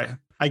 Boy,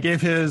 I gave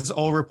his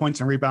over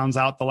points and rebounds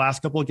out the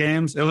last couple of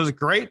games. It was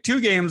great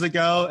 2 games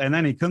ago, and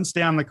then he couldn't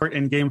stay on the court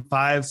in game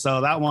 5,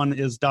 so that one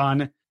is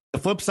done. The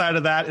flip side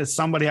of that is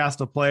somebody has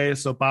to play,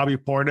 so Bobby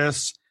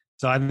Portis.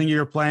 So I think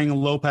you're playing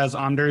Lopez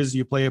unders,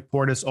 you play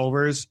Portis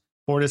overs.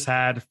 Portis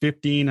had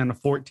 15 and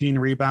 14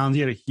 rebounds.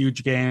 He had a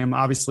huge game,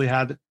 obviously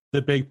had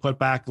the big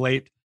putback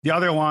late. The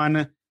other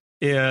one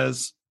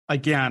is,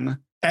 again,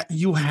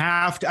 you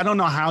have to, I don't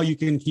know how you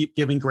can keep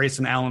giving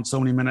Grayson Allen so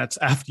many minutes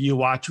after you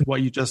watch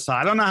what you just saw.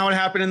 I don't know how it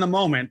happened in the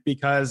moment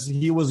because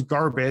he was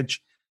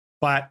garbage,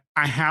 but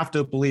I have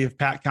to believe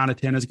Pat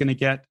Connaughton is going to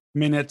get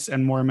minutes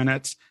and more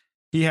minutes.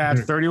 He had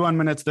 31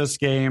 minutes this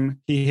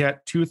game. He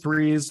hit 2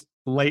 threes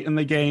late in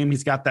the game.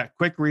 He's got that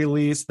quick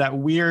release, that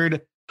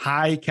weird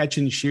high catch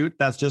and shoot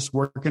that's just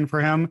working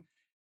for him.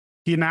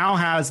 He now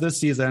has this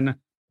season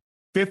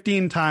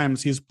 15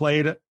 times he's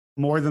played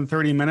more than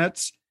 30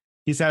 minutes.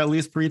 He's had at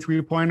least 3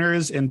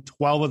 3-pointers in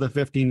 12 of the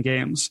 15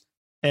 games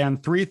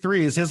and 3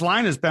 threes. His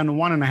line has been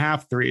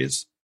 1.5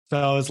 threes.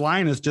 So his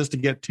line is just to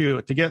get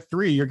 2. To get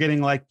 3, you're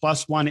getting like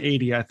plus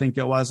 180, I think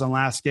it was in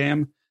last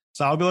game.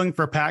 So I'll be looking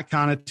for Pat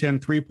Connaughton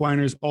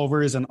 3-pointers,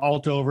 overs, and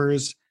alt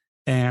overs,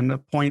 and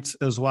points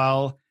as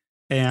well.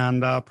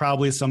 And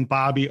probably some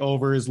Bobby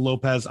overs,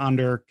 Lopez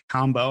under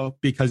combo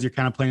because you're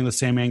kind of playing the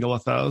same angle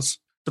with those.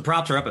 The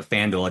props are up at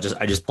FanDuel.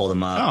 I just pulled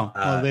them up. Oh,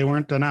 well, they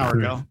weren't an hour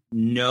ago.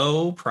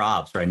 No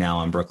props right now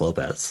on Brook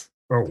Lopez.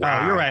 Oh,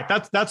 wow. You're right.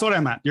 That's what I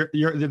meant.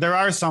 There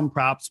are some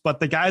props, but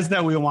the guys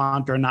that we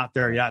want are not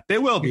there yet. They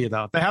will be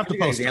though. They have to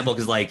post. Example,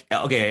 because like,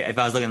 okay, if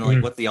I was looking at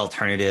like what's the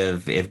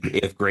alternative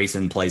if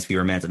Grayson plays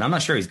fewer minutes, and I'm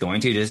not sure he's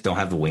going to. Just don't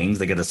have the wings.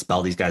 They got to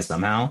spell these guys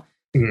somehow.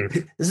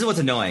 This is what's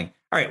annoying.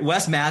 All right,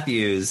 Wes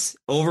Matthews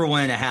over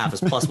 1.5 is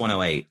plus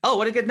 108. Oh,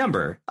 what a good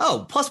number.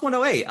 Oh, plus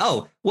 108.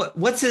 Oh,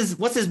 what's his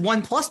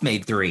 1+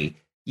 made 3?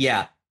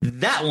 Yeah,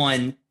 that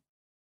one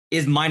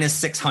is minus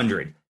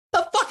 600.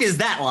 The fuck is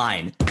that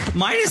line?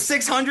 Minus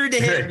 600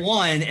 to hit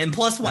 1 and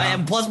plus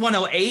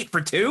 108 for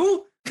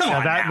 2? Come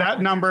on.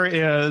 That number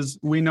is,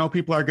 we know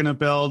people are going to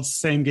build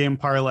same game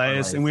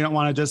parlays, and we don't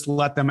want to just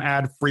let them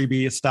add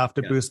freebie stuff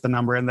to boost the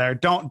number in there.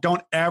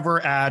 Don't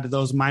ever add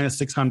those minus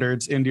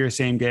 600s into your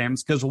same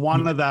games because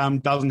one of them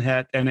doesn't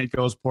hit and it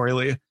goes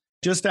poorly.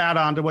 Just to add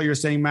on to what you're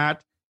saying,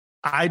 Matt,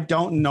 I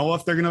don't know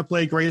if they're going to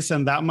play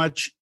Grayson that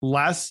much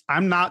less.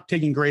 I'm not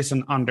taking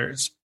Grayson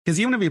unders because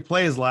even if he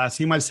plays less,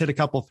 he might just hit a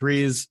couple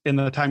threes in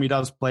the time he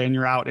does play and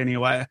you're out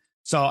anyway.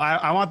 So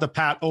I want the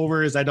Pat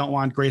overs. I don't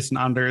want Grayson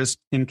unders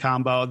in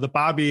combo. The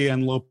Bobby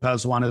and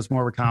Lopez one is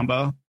more of a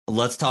combo.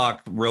 Let's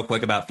talk real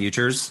quick about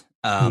futures.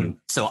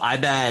 So I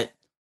bet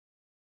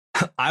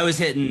I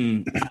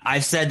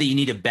said that you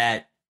need to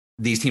bet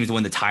these teams to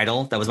win the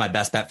title. That was my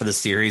best bet for the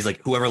series.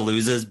 Like whoever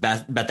loses,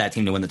 bet that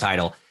team to win the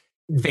title.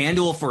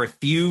 FanDuel, for a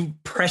few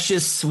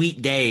precious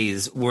sweet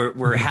days,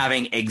 we're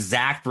having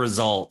exact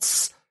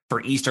results for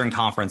Eastern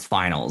Conference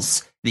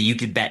Finals that you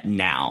could bet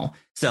now.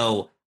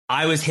 So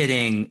I was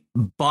hitting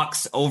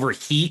Bucks over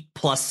Heat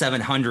plus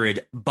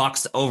 700,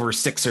 Bucks over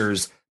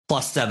Sixers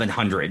plus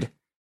 700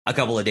 a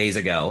couple of days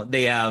ago.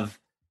 They have,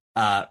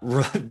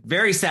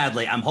 very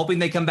sadly, I'm hoping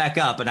they come back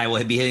up and I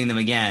will be hitting them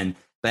again.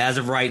 But as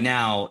of right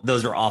now,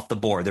 those are off the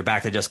board. They're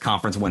back to just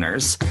conference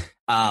winners.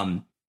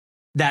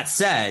 That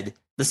said,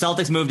 The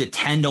Celtics moved at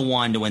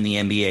 10-1 to win the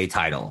NBA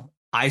title.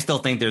 I still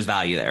think there's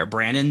value there.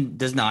 Brandon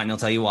does not, and he'll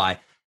tell you why.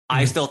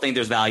 I still think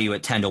there's value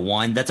at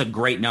 10-1. That's a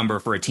great number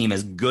for a team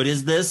as good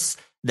as this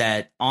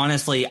that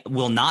honestly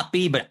will not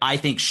be, but I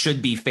think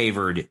should be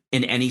favored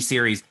in any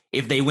series.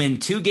 If they win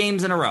 2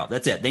 games in a row,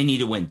 that's it. They need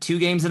to win 2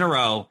 games in a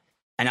row,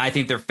 and I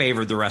think they're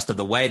favored the rest of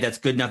the way. That's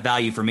good enough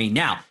value for me.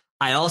 Now,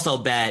 I also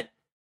bet,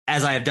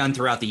 as I have done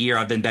throughout the year,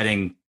 I've been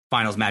betting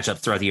finals matchups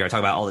throughout the year. I talk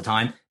about it all the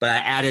time, but I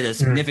added a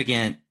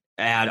significant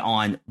add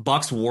on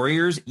Bucks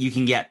Warriors. You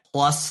can get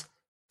plus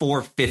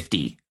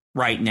 450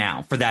 right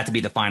now for that to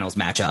be the finals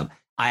matchup.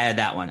 I had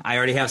that one. I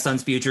already have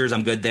Suns futures.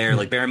 I'm good there.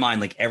 Like, bear in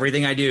mind, like,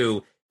 everything I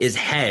do is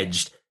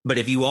hedged. But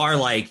if you are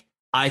like,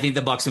 I think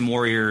the Bucks and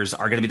Warriors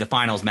are going to be the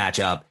finals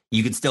matchup,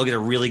 you can still get a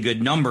really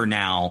good number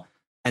now.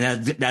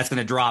 And that's going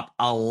to drop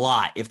a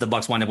lot if the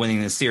Bucks wind up winning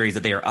this series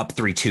that they are up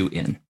 3-2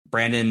 in.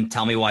 Brandon,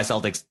 tell me why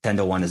Celtics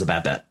 10-1 is a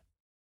bad bet.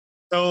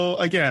 So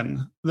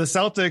again, the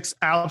Celtics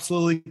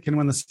absolutely can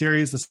win the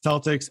series. The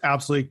Celtics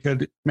absolutely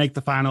could make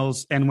the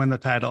finals and win the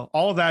title.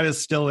 All of that is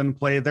still in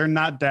play. They're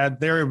not dead.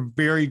 They're a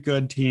very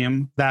good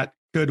team that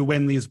could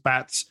win these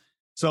bets.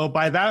 So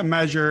by that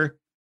measure,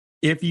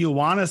 if you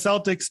want a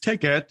Celtics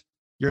ticket,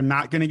 you're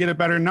not going to get a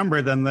better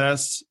number than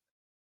this.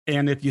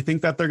 And if you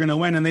think that they're going to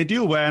win and they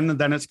do win,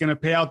 then it's going to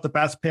pay out the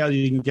best payout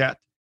you can get.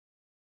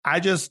 I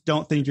just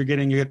don't think you're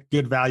getting a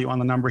good value on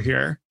the number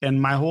here.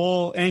 And my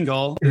whole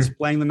angle is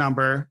playing the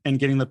number and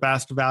getting the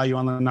best value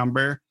on the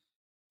number.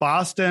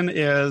 Boston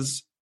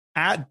is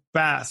at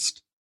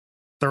best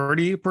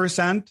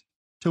 30%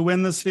 to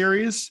win the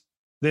series.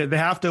 They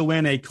have to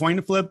win a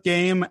coin flip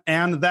game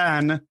and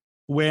then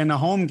win a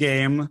home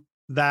game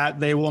that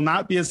they will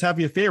not be as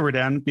heavy a favorite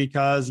in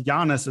because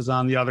Giannis is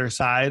on the other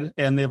side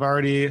and they've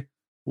already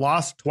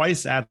lost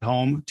twice at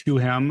home to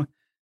him.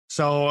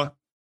 So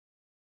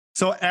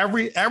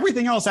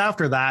everything else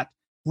after that,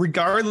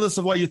 regardless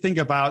of what you think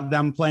about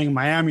them playing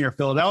Miami or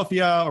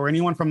Philadelphia or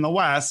anyone from the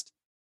West,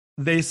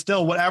 they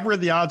still, whatever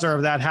the odds are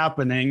of that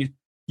happening,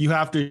 you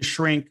have to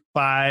shrink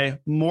by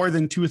more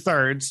than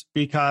 2/3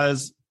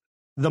 because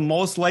the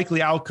most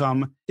likely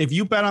outcome, if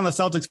you bet on the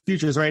Celtics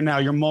futures right now,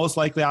 your most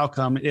likely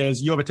outcome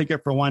is you have a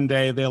ticket for one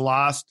day. They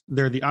lost.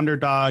 They're the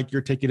underdog.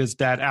 Your ticket is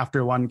dead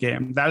after one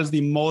game. That is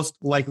the most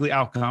likely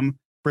outcome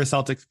for a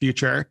Celtics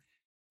future.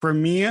 For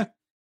me,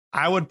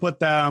 I would put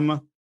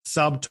them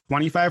sub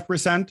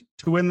 25%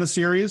 to win the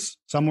series,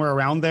 somewhere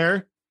around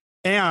there.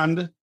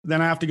 And then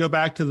I have to go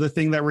back to the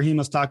thing that Raheem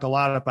has talked a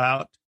lot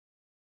about.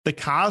 The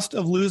cost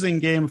of losing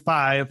game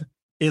 5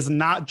 is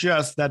not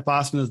just that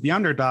Boston is the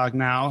underdog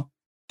now.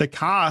 The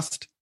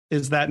cost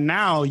is that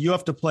now you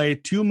have to play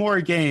 2 more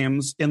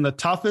games in the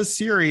toughest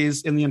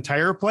series in the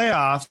entire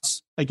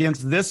playoffs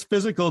against this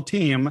physical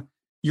team.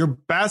 Your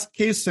best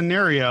case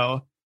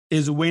scenario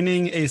is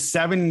winning a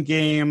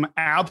 7-game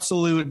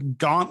absolute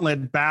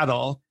gauntlet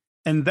battle.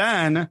 And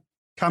then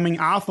coming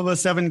off of a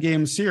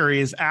 7-game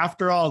series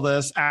after all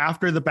this,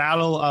 after the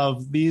battle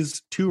of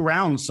these 2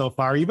 rounds so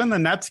far, even the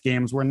Nets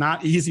games were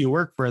not easy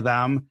work for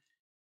them.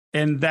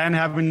 And then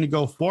having to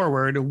go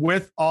forward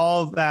with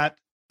all that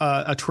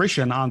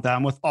attrition on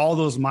them, with all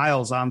those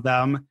miles on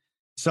them.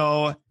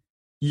 So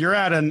you're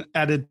at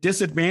a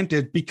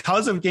disadvantage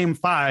because of game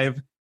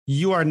 5.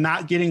 You are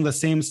not getting the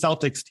same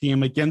Celtics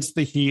team against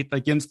the Heat,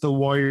 against the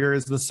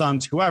Warriors, the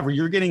Suns, whoever.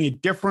 You're getting a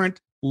different,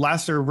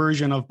 lesser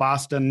version of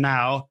Boston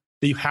now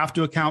that you have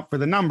to account for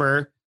the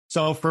number.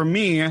 So for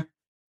me,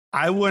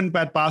 I wouldn't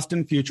bet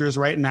Boston futures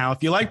right now.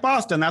 If you like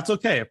Boston, that's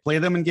okay. Play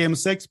them in game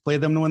 6, play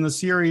them to win the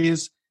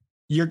series.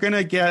 You're going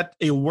to get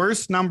a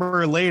worse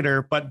number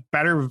later, but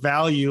better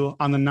value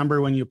on the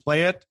number when you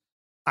play it.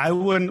 I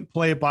wouldn't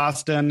play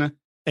Boston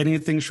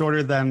anything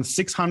shorter than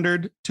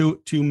 600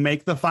 to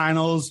make the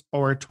finals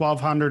or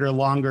 1,200 or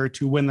longer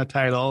to win the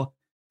title.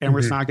 And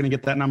we're not going to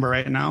get that number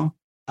right now.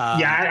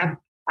 I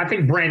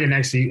think Brandon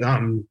actually, I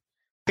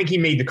think he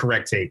made the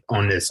correct take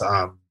on this.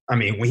 I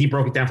mean, when he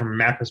broke it down from a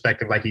math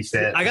perspective, like he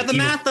said, I got the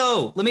math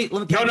though. Let me give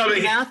me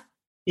the math.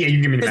 Yeah,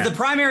 you give me the math. Because the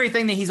primary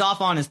thing that he's off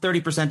on is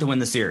 30% to win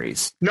the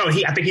series. No,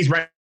 I think he's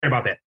right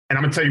about that. And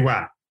I'm going to tell you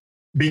why.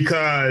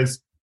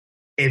 Because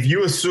if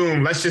you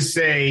assume, let's just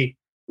say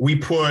we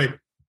put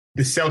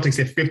the Celtics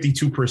at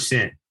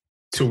 52%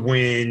 to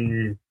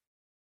win.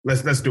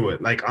 Let's do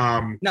it. Like,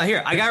 no,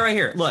 here, I got it right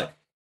here. Look,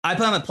 I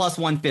put him at plus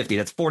 150.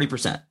 That's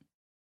 40%.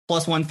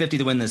 Plus 150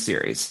 to win this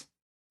series.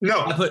 No,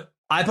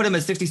 I put him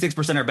at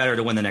 66% or better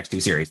to win the next 2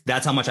 series.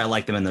 That's how much I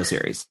like them in those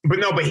series. But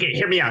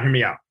hear me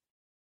out.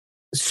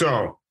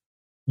 So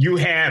you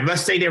have,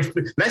 let's say they're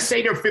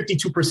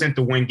 52%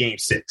 to win game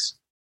 6.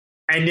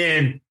 And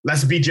then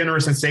let's be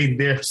generous and say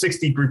they're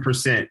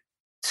 63%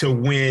 to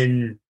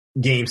win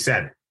game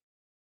 7.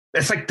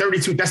 That's like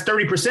 32. That's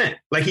 30%.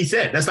 Like he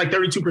said, that's like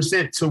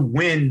 32% to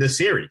win the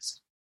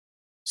series.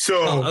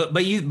 So,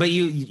 but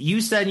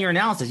you said in your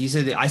analysis, you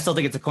said that I still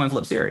think it's a coin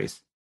flip series.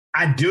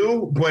 I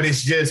do, but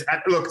it's just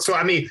look. So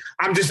I mean,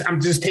 I'm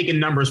just taking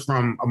numbers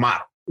from a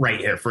model, right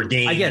here for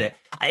game. I get it.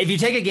 If you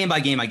take it game by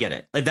game, I get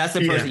it. Like that's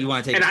the approach that you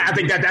want to take. And I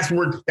think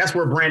that's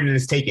where Brandon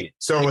is taking it.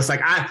 So it's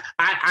like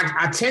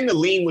I tend to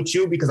lean with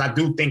you because I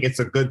do think it's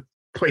a good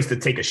place to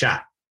take a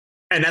shot.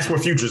 And that's where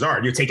futures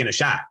are. You're taking a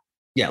shot.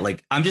 Yeah,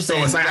 like I'm just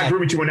saying. So it's like I agree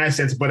with you in that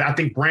sense, but I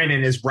think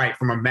Brandon is right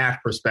from a math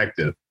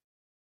perspective.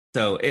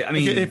 So I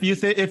mean, if you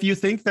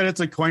think that it's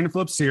a coin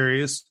flip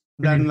series,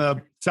 then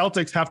the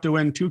Celtics have to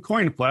win 2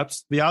 coin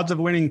flips. The odds of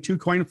winning 2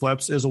 coin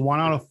flips is 1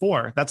 out of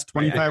 4. That's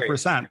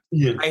 25%.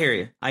 Yeah, I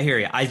hear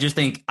you. I just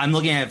think I'm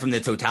looking at it from the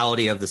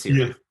totality of the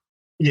series.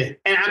 Yeah.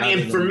 And I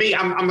mean, for me,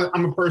 I'm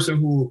a person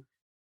who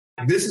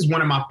this is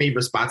one of my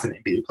favorite spots in the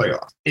NBA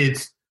playoffs.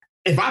 It's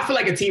if I feel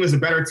like a team is a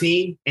better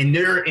team and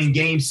they're in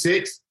game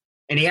 6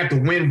 and they have to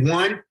win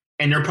 1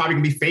 and they're probably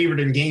gonna be favored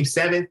in game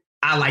 7,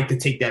 I like to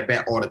take that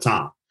bet all the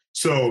time.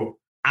 So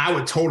I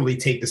would totally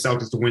take the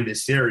Celtics to win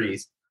this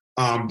series.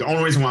 The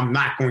only reason why I'm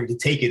not going to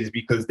take it is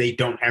because they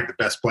don't have the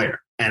best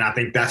player. And I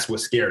think that's what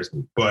scares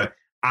me. But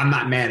I'm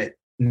not mad at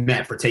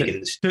Matt for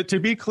taking this. To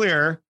be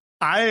clear,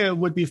 I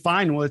would be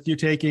fine with you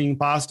taking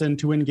Boston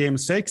to win game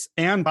 6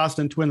 and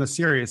Boston to win the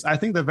series. I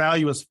think the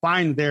value is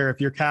fine there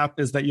if your cap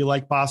is that you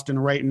like Boston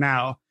right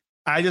now.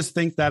 I just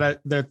think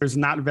that there's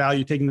not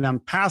value taking them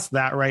past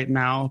that right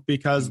now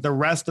because the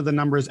rest of the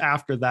numbers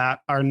after that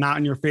are not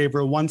in your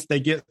favor once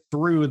they get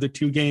through the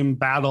 2-game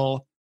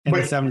battle in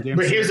the 7 games.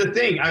 But here's the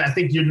thing I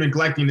think you're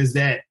neglecting is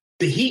that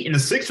the Heat and the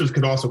Sixers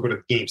could also go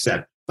to game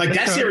 7. Like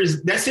that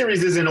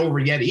series isn't over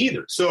yet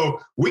either. So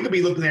we could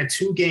be looking at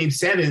 2 game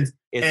 7s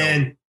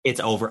it's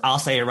over. I'll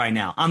say it right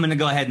now. I'm going to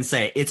go ahead and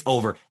say it. It's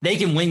over. They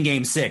can win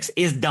game 6.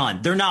 It's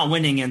done. They're not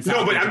winning in South.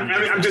 No, but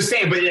I'm just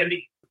saying, but I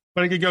mean,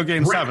 but it could go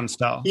game 7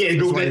 still. Yeah,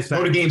 go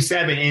to game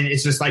 7. And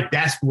it's just like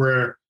that's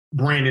where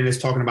Brandon is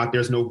talking about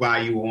there's no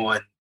value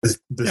on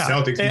the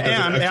Celtics.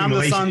 And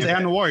the Suns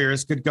and the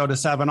Warriors could go to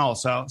 7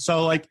 also.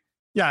 So, like,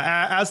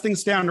 yeah, as things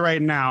stand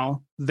right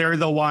now, they're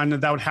the one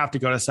that would have to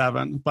go to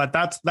 7. But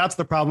that's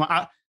the problem.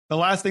 The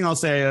last thing I'll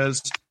say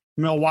is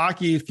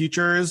Milwaukee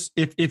futures.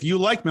 If you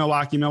like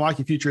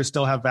Milwaukee futures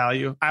still have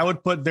value. I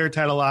would put their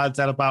title odds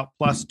at about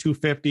plus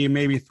 250,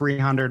 maybe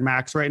 300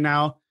 max right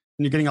now.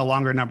 And you're getting a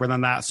longer number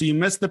than that. So you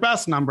missed the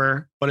best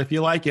number, but if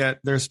you like it,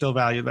 there's still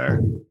value there.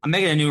 I'm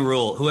making a new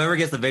rule. Whoever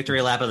gets the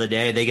victory lap of the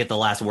day, they get the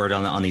last word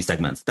on these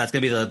segments. That's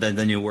going to be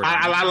the new word.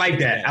 I like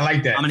that. I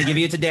like that. I'm going to give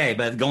you it today,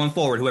 but going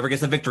forward, whoever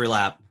gets the victory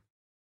lap,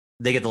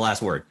 they get the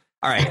last word.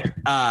 All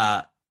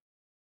right.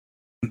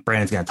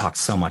 Brandon's going to talk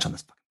so much on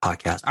this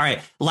podcast. All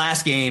right.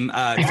 Last game to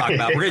talk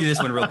about. We're going to do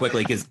this one real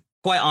quickly because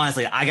quite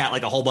honestly, I got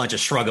like a whole bunch of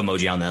shrug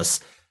emoji on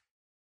this.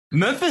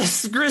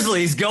 Memphis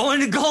Grizzlies going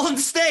to Golden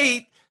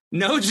State.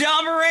 No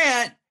Ja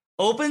Morant.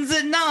 Opens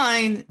at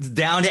 9. It's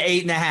down to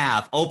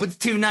 8.5. Opens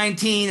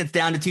 219. It's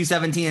down to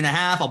 217.5.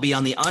 I'll be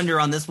on the under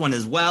on this one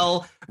as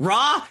well.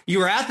 Ra, you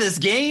were at this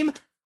game.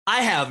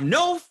 I have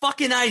no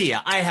fucking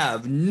idea. I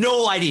have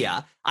no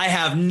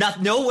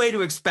no way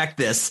to expect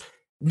this.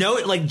 No,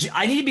 like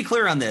I need to be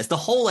clear on this. The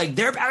whole like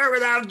they're better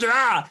without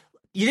Ja.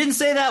 You didn't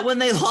say that when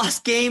they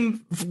lost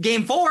game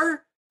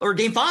 4 or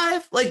game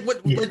 5. Like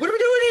what? Yeah. Like what are we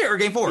doing here? Or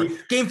game 4?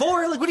 Game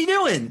 4. Like what are you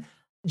doing?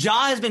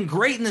 Ja has been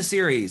great in the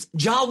series.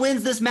 Ja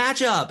wins this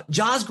matchup.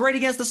 Ja's great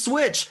against the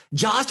switch.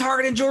 Ja's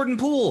targeting Jordan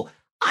Poole.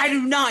 I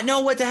do not know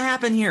what to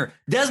happen here.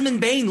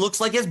 Desmond Bane looks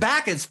like his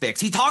back is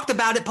fixed. He talked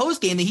about it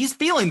post-game that he's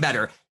feeling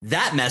better.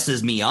 That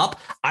messes me up.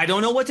 I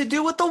don't know what to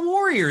do with the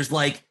Warriors.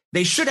 Like,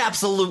 they should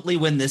absolutely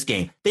win this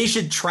game. They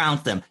should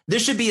trounce them.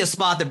 This should be a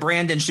spot that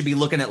Brandon should be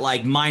looking at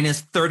like minus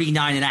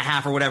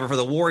 39.5 or whatever for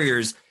the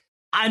Warriors.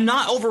 I'm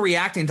not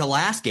overreacting to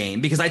last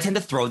game because I tend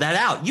to throw that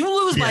out.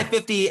 You lose by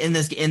 50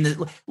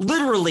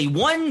 literally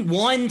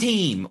one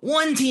team in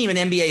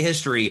NBA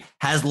history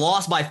has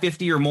lost by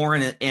 50 or more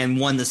and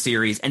won the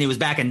series. And it was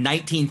back in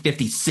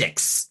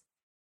 1956.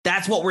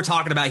 That's what we're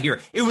talking about here.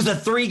 It was a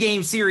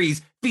 3-game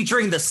series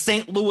featuring the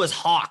St. Louis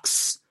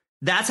Hawks.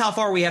 That's how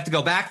far we have to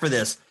go back for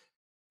this.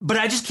 But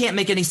I just can't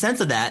make any sense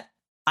of that.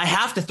 I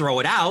have to throw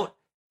it out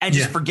and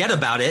just forget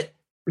about it.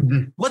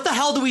 Mm-hmm. What the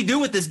hell do we do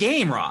with this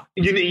game, Ra?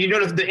 You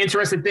know, the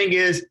interesting thing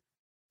is,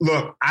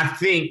 look, I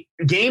think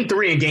game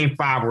 3 and game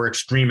 5 were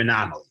extreme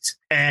anomalies.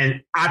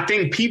 And I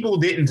think people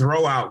didn't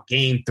throw out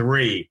game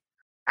 3.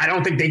 I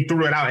don't think they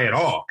threw it out at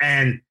all.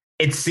 And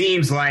it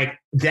seems like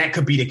that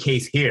could be the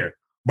case here.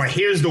 But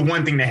here's the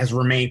one thing that has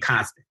remained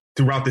constant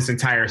throughout this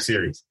entire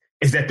series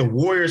is that the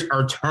Warriors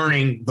are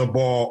turning the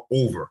ball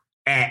over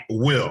at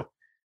will.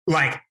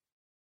 Like,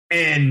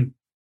 and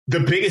the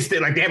biggest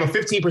thing, like they have a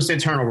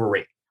 15% turnover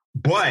rate.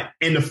 But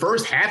in the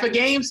first half of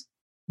games,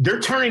 they're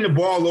turning the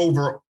ball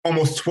over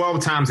almost 12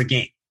 times a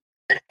game.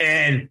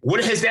 And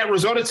what has that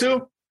resulted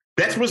to?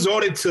 That's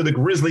resulted to the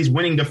Grizzlies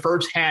winning the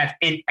first half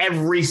in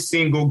every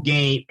single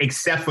game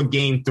except for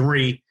game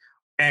 3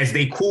 as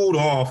they cooled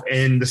off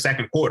in the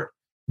second quarter.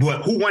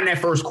 But who won that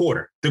first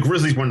quarter? The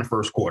Grizzlies won the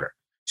first quarter.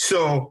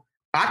 So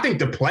I think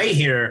the play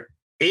here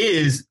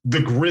is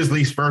the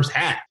Grizzlies' first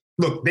half.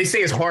 Look, they say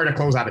it's hard to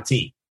close out a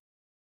team.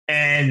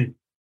 And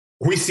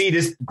we see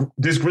this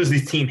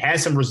Grizzlies team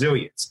has some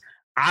resilience.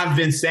 I've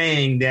been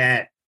saying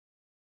that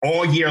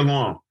all year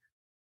long.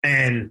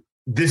 And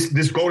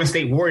this Golden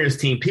State Warriors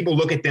team, people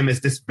look at them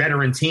as this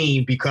veteran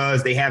team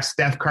because they have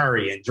Steph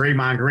Curry and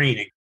Draymond Green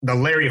and the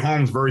Larry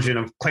Holmes version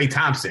of Klay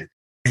Thompson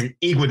and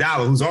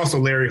Iguodala, who's also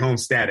Larry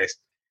Holmes status.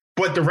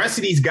 But the rest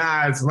of these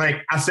guys,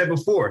 like I said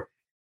before,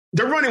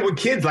 they're running with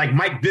kids like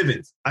Mike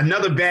Bivens,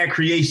 another bad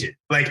creation.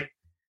 Like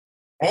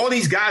all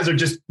these guys are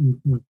just,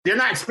 they're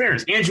not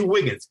experienced. Andrew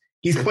Wiggins,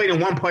 he's played in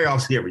one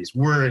playoff series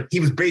where he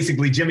was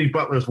basically Jimmy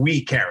Butler's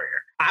weed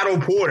carrier. Otto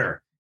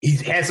Porter,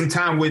 he's had some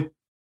time with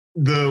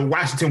the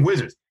Washington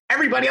Wizards.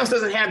 Everybody else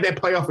doesn't have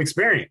that playoff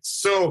experience.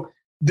 So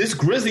this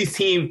Grizzlies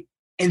team,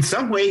 in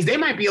some ways, they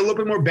might be a little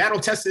bit more battle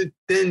tested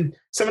than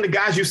some of the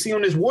guys you see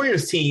on this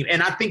Warriors team.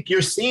 And I think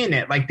you're seeing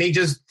that. Like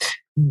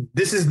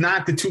this is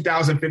not the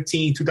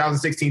 2015,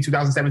 2016,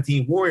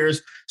 2017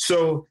 Warriors.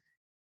 So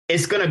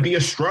it's going to be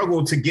a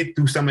struggle to get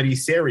through some of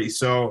these series.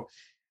 So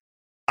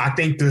I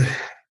think the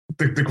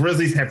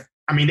Grizzlies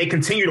they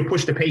continue to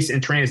push the pace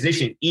in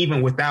transition,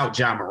 even without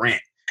Ja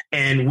Morant.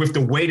 And with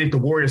the way that the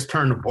Warriors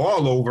turn the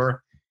ball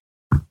over,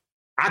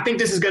 I think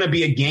this is going to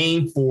be a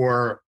game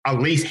for at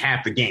least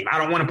half the game. I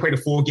don't want to play the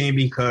full game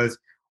because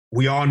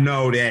we all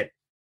know that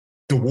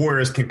the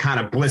Warriors can kind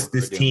of blitz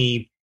this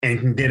team and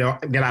can get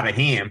out of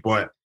hand.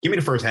 But give me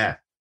the first half.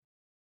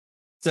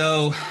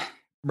 So,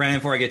 Brandon,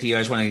 before I get to you, I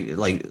just want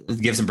to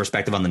give some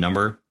perspective on the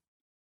number.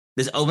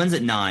 This opens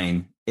at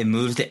 9. It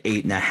moves to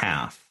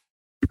 8.5.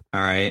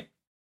 All right.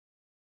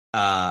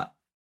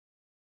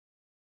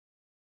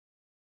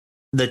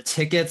 The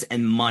tickets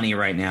and money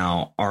right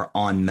now are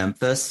on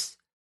Memphis.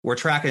 We're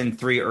tracking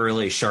 3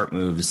 early sharp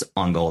moves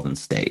on Golden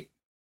State.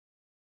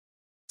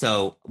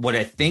 So what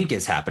I think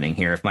is happening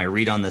here, if my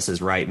read on this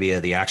is right via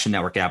the Action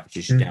Network app, which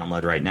you should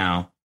download right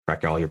now,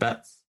 track all your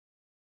bets,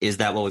 is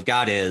that what we've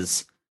got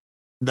is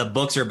the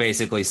books are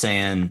basically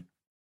saying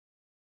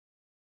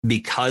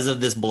because of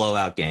this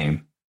blowout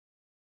game,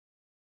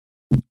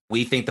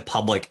 we think the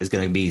public is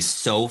going to be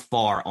so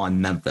far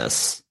on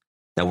Memphis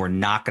that we're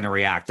not going to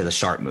react to the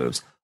sharp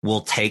moves.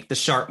 We'll take the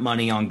sharp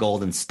money on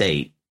Golden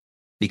State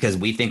because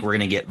we think we're going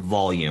to get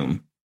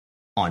volume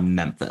on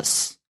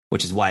Memphis,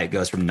 which is why it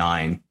goes from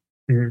 9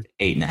 to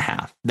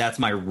 8.5. That's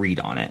my read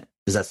on it.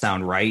 Does that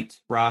sound right,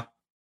 Ra?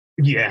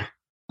 Yeah.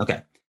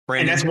 Okay.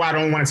 Brandon? And that's why I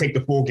don't want to take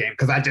the full game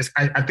because I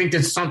think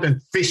there's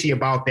something fishy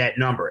about that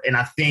number. And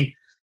I think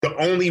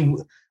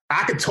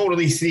I could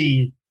totally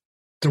see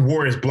the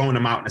Warriors blowing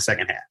them out in the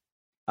second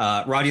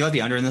half. Ra, do you like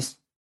the under in this?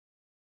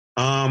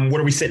 What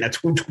are we sitting at?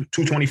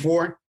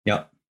 224?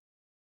 Yep.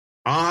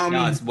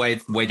 No, it's way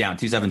down.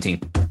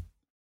 217.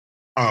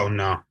 Oh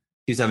no.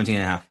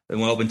 217.5. And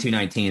we'll open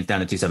 219. It's down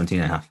to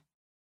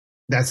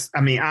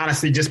 217.5.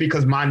 Honestly, just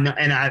because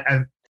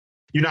I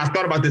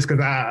thought about this because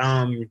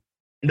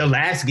the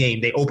last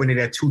game they opened it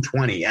at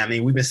 220. I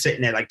mean, we've been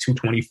sitting at like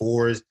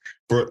 224s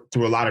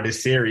through a lot of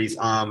this series.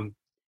 And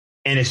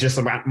it's just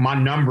about my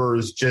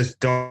numbers just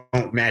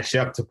don't match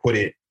up to put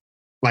it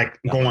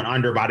going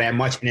under by that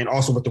much. And then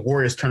also with the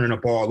Warriors turning the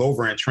ball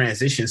over and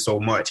transition so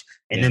much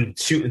and then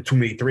shooting too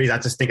many threes, I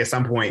just think at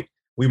some point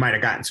we might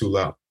have gotten too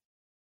low.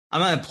 I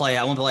won't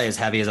play as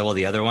heavy as I will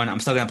the other one. I'm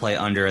still going to play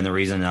under, and the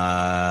reason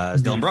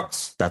is Dylan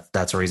Brooks.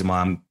 That's the reason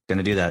why I'm going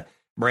to do that.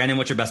 Brandon,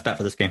 what's your best bet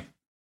for this game?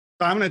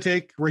 I'm going to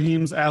take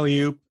Raheem's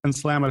alley-oop and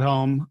slam it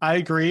home. I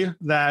agree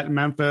that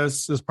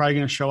Memphis is probably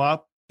going to show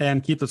up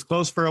and keep this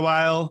close for a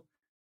while.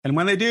 And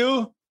when they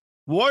do,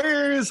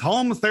 Warriors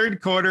home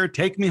third quarter.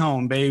 Take me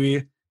home,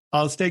 baby.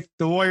 I'll take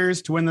the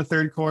Warriors to win the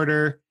third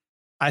quarter.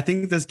 I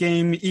think this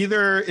game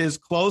either is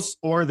close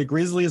or the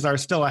Grizzlies are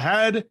still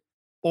ahead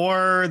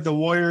or the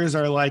Warriors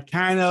are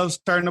kind of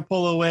starting to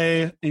pull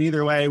away. And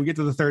either way, we get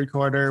to the third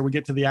quarter, we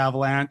get to the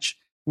avalanche.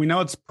 We know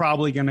it's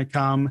probably going to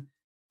come.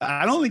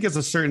 I don't think it's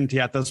a certainty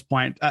at this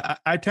point.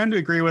 I tend to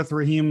agree with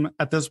Raheem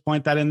at this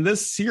point that in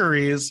this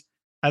series,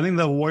 I think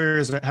the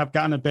Warriors have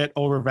gotten a bit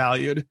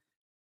overvalued.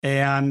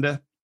 And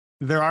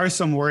there are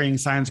some worrying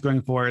signs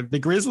going forward. The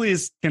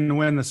Grizzlies can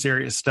win the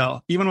series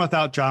still, even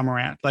without Ja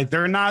Morant.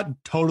 They're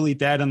not totally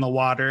dead in the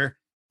water.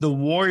 The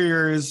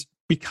Warriors,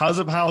 because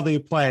of how they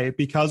play,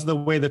 because of the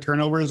way the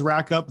turnovers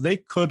rack up, they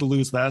could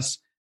lose this.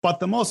 But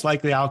the most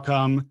likely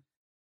outcome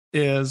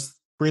is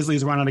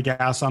Grizzlies run out of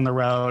gas on the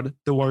road.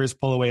 The Warriors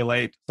pull away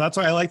late. So that's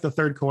why I like the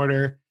third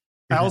quarter.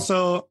 I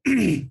also,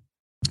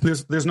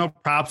 there's no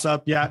props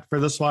up yet for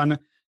this one,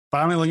 but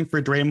I'm looking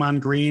for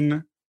Draymond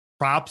Green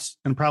props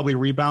and probably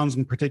rebounds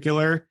in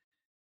particular.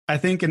 I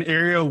think an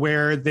area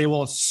where they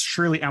will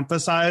surely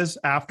emphasize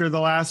after the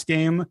last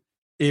game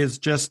is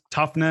just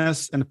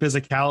toughness and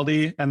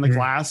physicality and the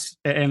glass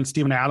and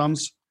Steven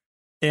Adams.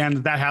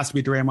 And that has to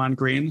be Draymond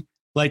Green.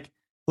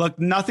 Look,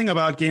 nothing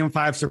about Game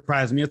 5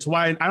 surprised me. It's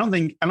why I don't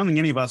think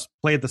any of us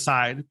played the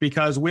side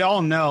because we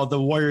all know the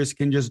Warriors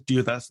can just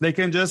do this. They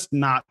can just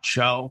not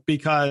show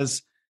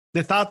because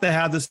they thought they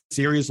had the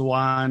series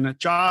won.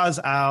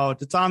 Jaws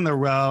out. It's on the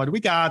road. We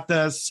got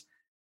this.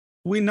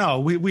 We know.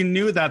 We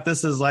knew that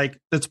this is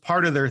it's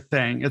part of their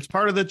thing. It's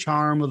part of the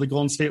charm of the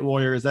Golden State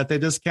Warriors that they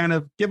just kind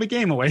of give a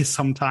game away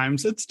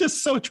sometimes. It's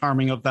just so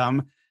charming of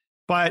them.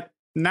 But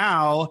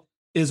now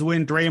is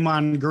when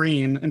Draymond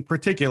Green in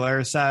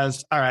particular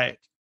says, all right,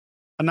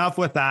 enough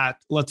with that.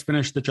 Let's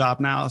finish the job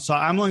now. So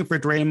I'm looking for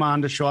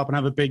Draymond to show up and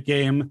have a big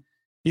game.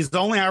 He's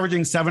only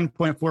averaging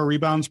 7.4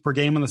 rebounds per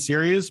game in the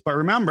series. But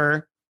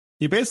remember,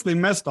 he basically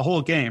missed the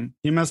whole game.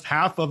 He missed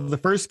half of the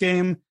first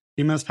game.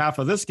 He missed half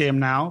of this game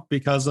now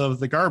because of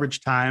the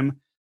garbage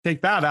time.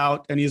 Take that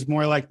out, and he's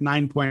more like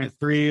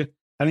 9.3.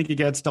 I think he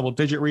gets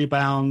double-digit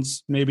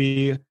rebounds,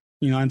 maybe,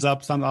 ends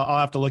up some. I'll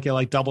have to look at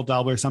like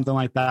double-double or something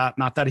like that.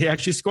 Not that he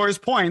actually scores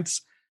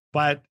points,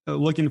 but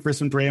looking for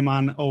some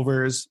Draymond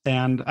overs.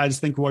 And I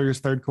just think Warriors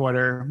third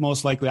quarter,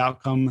 most likely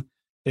outcome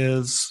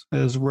is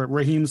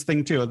Raheem's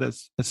thing too.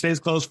 It stays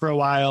close for a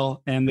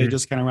while, and they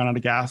just kind of run out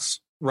of gas.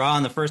 Raw,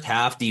 in the first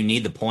half, do you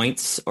need the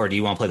points, or do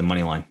you want to play the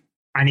money line?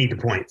 I need the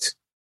points.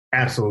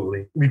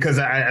 Absolutely. Because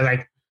I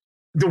like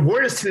the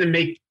Warriors tend to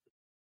make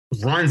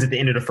runs at the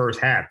end of the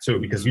first half too,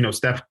 because,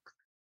 Steph,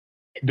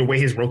 the way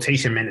his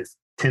rotation minutes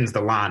tends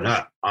to line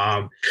up.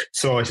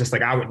 So it's just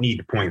like, I would need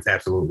the points.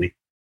 Absolutely.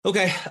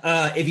 Okay.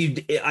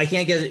 I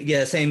can't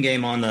get a same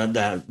game on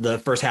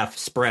the first half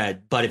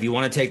spread, but if you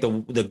want to take the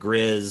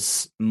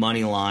Grizz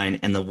money line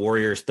and the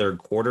Warriors third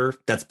quarter,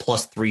 that's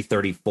plus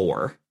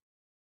 334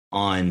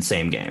 on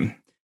same game.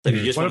 So if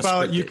you just what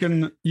about you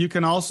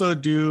can also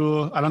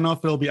do, I don't know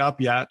if it'll be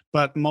up yet,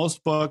 but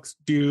most books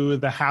do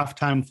the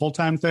halftime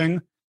full-time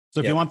thing. So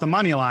if you want the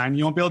money line,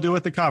 you won't be able to do it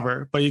with the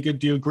cover, but you could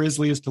do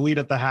Grizzlies to lead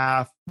at the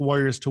half,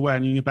 Warriors to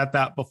win. You can bet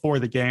that before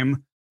the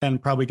game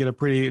and probably get a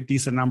pretty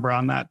decent number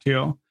on that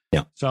too.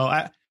 Yeah. So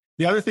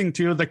the other thing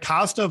too, the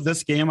cost of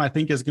this game, I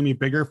think, is going to be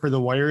bigger for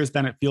the Warriors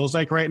than it feels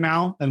like right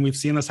now. And we've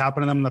seen this happen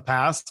to them in the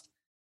past.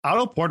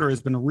 Otto Porter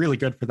has been really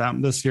good for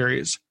them this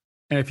series.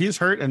 And if he's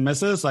hurt and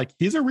misses, like,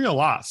 he's a real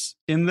loss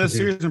in this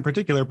series in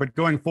particular, but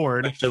going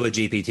forward. Especially with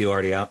GP2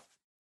 already out.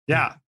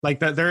 Yeah, like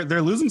that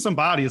they're losing some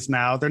bodies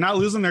now. They're not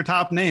losing their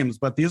top names,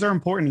 but these are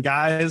important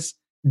guys.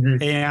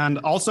 Mm-hmm. And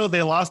also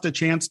they lost a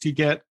chance to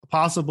get a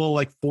possible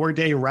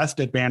 4-day rest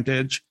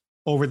advantage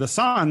over the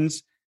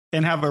Suns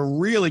and have a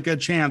really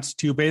good chance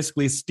to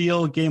basically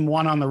steal game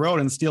one on the road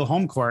and steal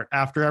home court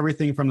after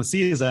everything from the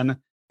season.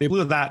 They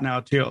blew that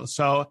now too.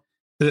 So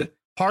the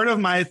part of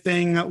my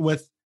thing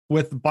with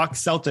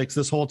Bucks Celtics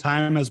this whole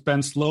time has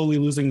been slowly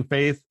losing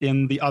faith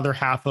in the other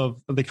half of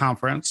the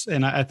conference.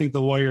 And I think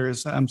the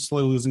Warriors, I'm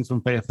slowly losing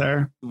some faith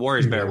there. The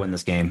Warriors better win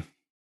this game.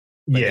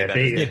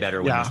 They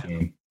better win this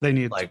game. They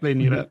need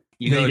it.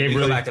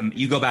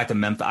 You go back to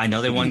Memphis. I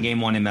know they won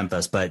game one in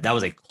Memphis, but that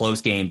was a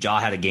close game. Ja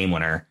had a game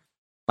winner,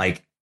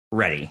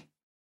 ready.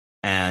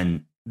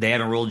 And they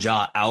haven't ruled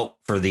Ja out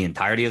for the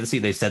entirety of the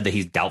season. They said that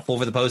he's doubtful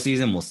for the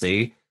postseason. We'll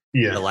see.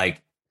 Yeah. But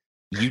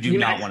you do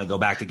not want to go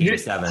back to game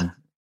 7.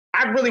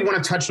 I would really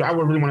want to touch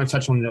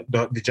on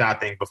the Ja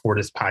thing before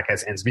this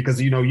podcast ends,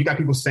 because, you got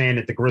people saying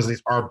that the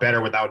Grizzlies are better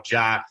without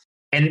Ja.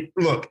 And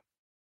look,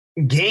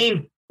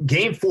 game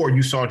 4,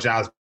 you saw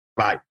Ja's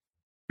body,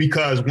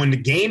 because when the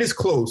game is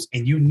close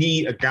and you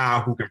need a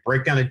guy who can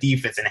break down the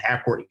defense in the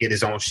half court and get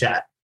his own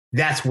shot,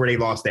 that's where they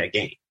lost that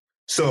game.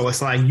 So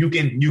it's like, you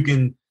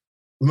can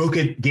look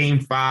at game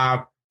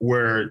 5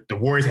 where the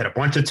Warriors had a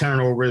bunch of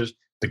turnovers.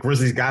 The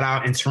Grizzlies got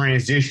out in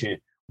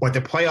transition. But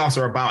the playoffs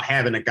are about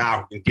having a guy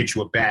who can get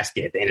you a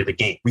basket at the end of the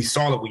game. We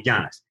saw it with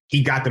Giannis.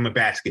 He got them a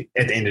basket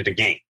at the end of the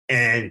game.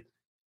 And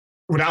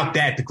without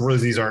that, the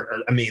Grizzlies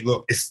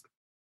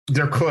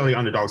they're clearly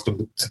underdogs to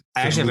lose.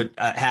 I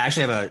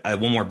actually have a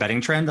one more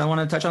betting trend I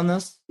want to touch on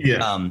this.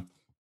 Yeah.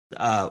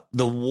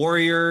 The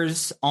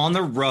Warriors on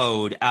the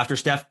road, after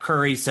Steph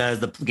Curry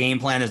says the game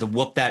plan is to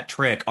whoop that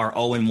trick, are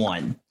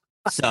 0-1.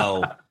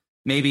 So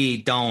maybe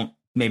don't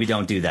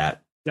do that.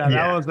 Yeah,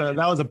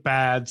 that was a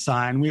bad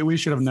sign. We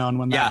should have known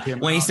when that came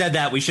out. When he said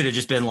that, we should have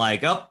just been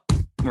like, "Oh,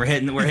 we're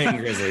hitting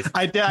Grizzlies."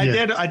 I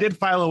did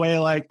file away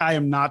I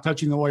am not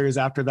touching the Warriors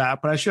after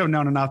that, but I should have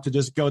known enough to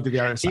just go to the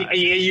other side.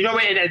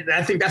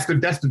 I think that's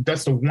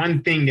the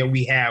one thing that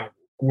we have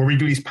where we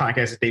do these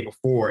podcasts the day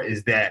before,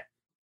 is that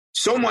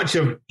so much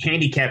of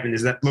handicapping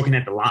is looking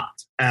at the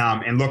lines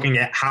and looking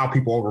at how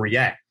people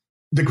overreact.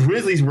 The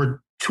Grizzlies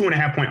were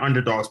 2.5-point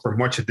underdogs for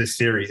much of this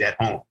series at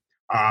home.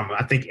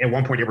 I think at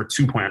one point they were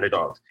 2-point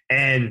underdogs.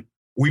 And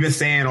we've been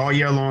saying all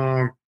year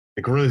long,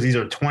 the Grizzlies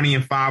are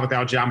 20-5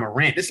 without Ja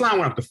Morant. This line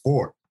went up to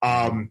 4.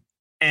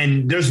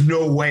 And there's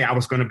no way I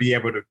was going to be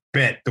able to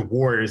bet the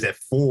Warriors at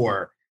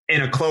 4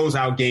 in a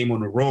closeout game on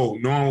the road,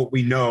 knowing what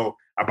we know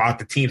about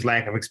the team's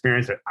lack of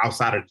experience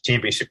outside of the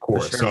championship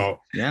course. Sure. So,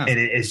 and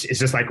it's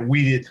just like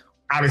we did.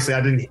 Obviously,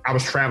 I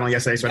was traveling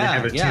yesterday, so I didn't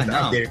have a chance to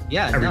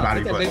update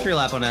everybody. Take a victory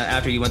lap on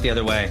after you went the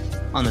other way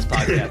on this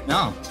podcast.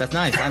 No, that's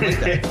nice. I like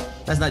that.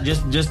 That's not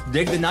just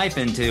dig the knife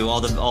into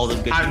all the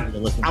good people that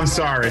listen. I'm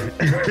sorry. All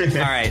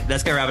right,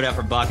 that's gonna wrap it up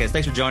for Buckets.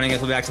 Thanks for joining us.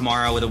 We'll be back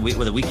tomorrow with a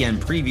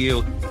weekend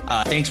preview.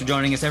 Thanks for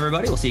joining us,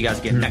 everybody. We'll see you guys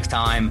again next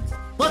time.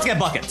 Let's get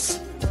buckets.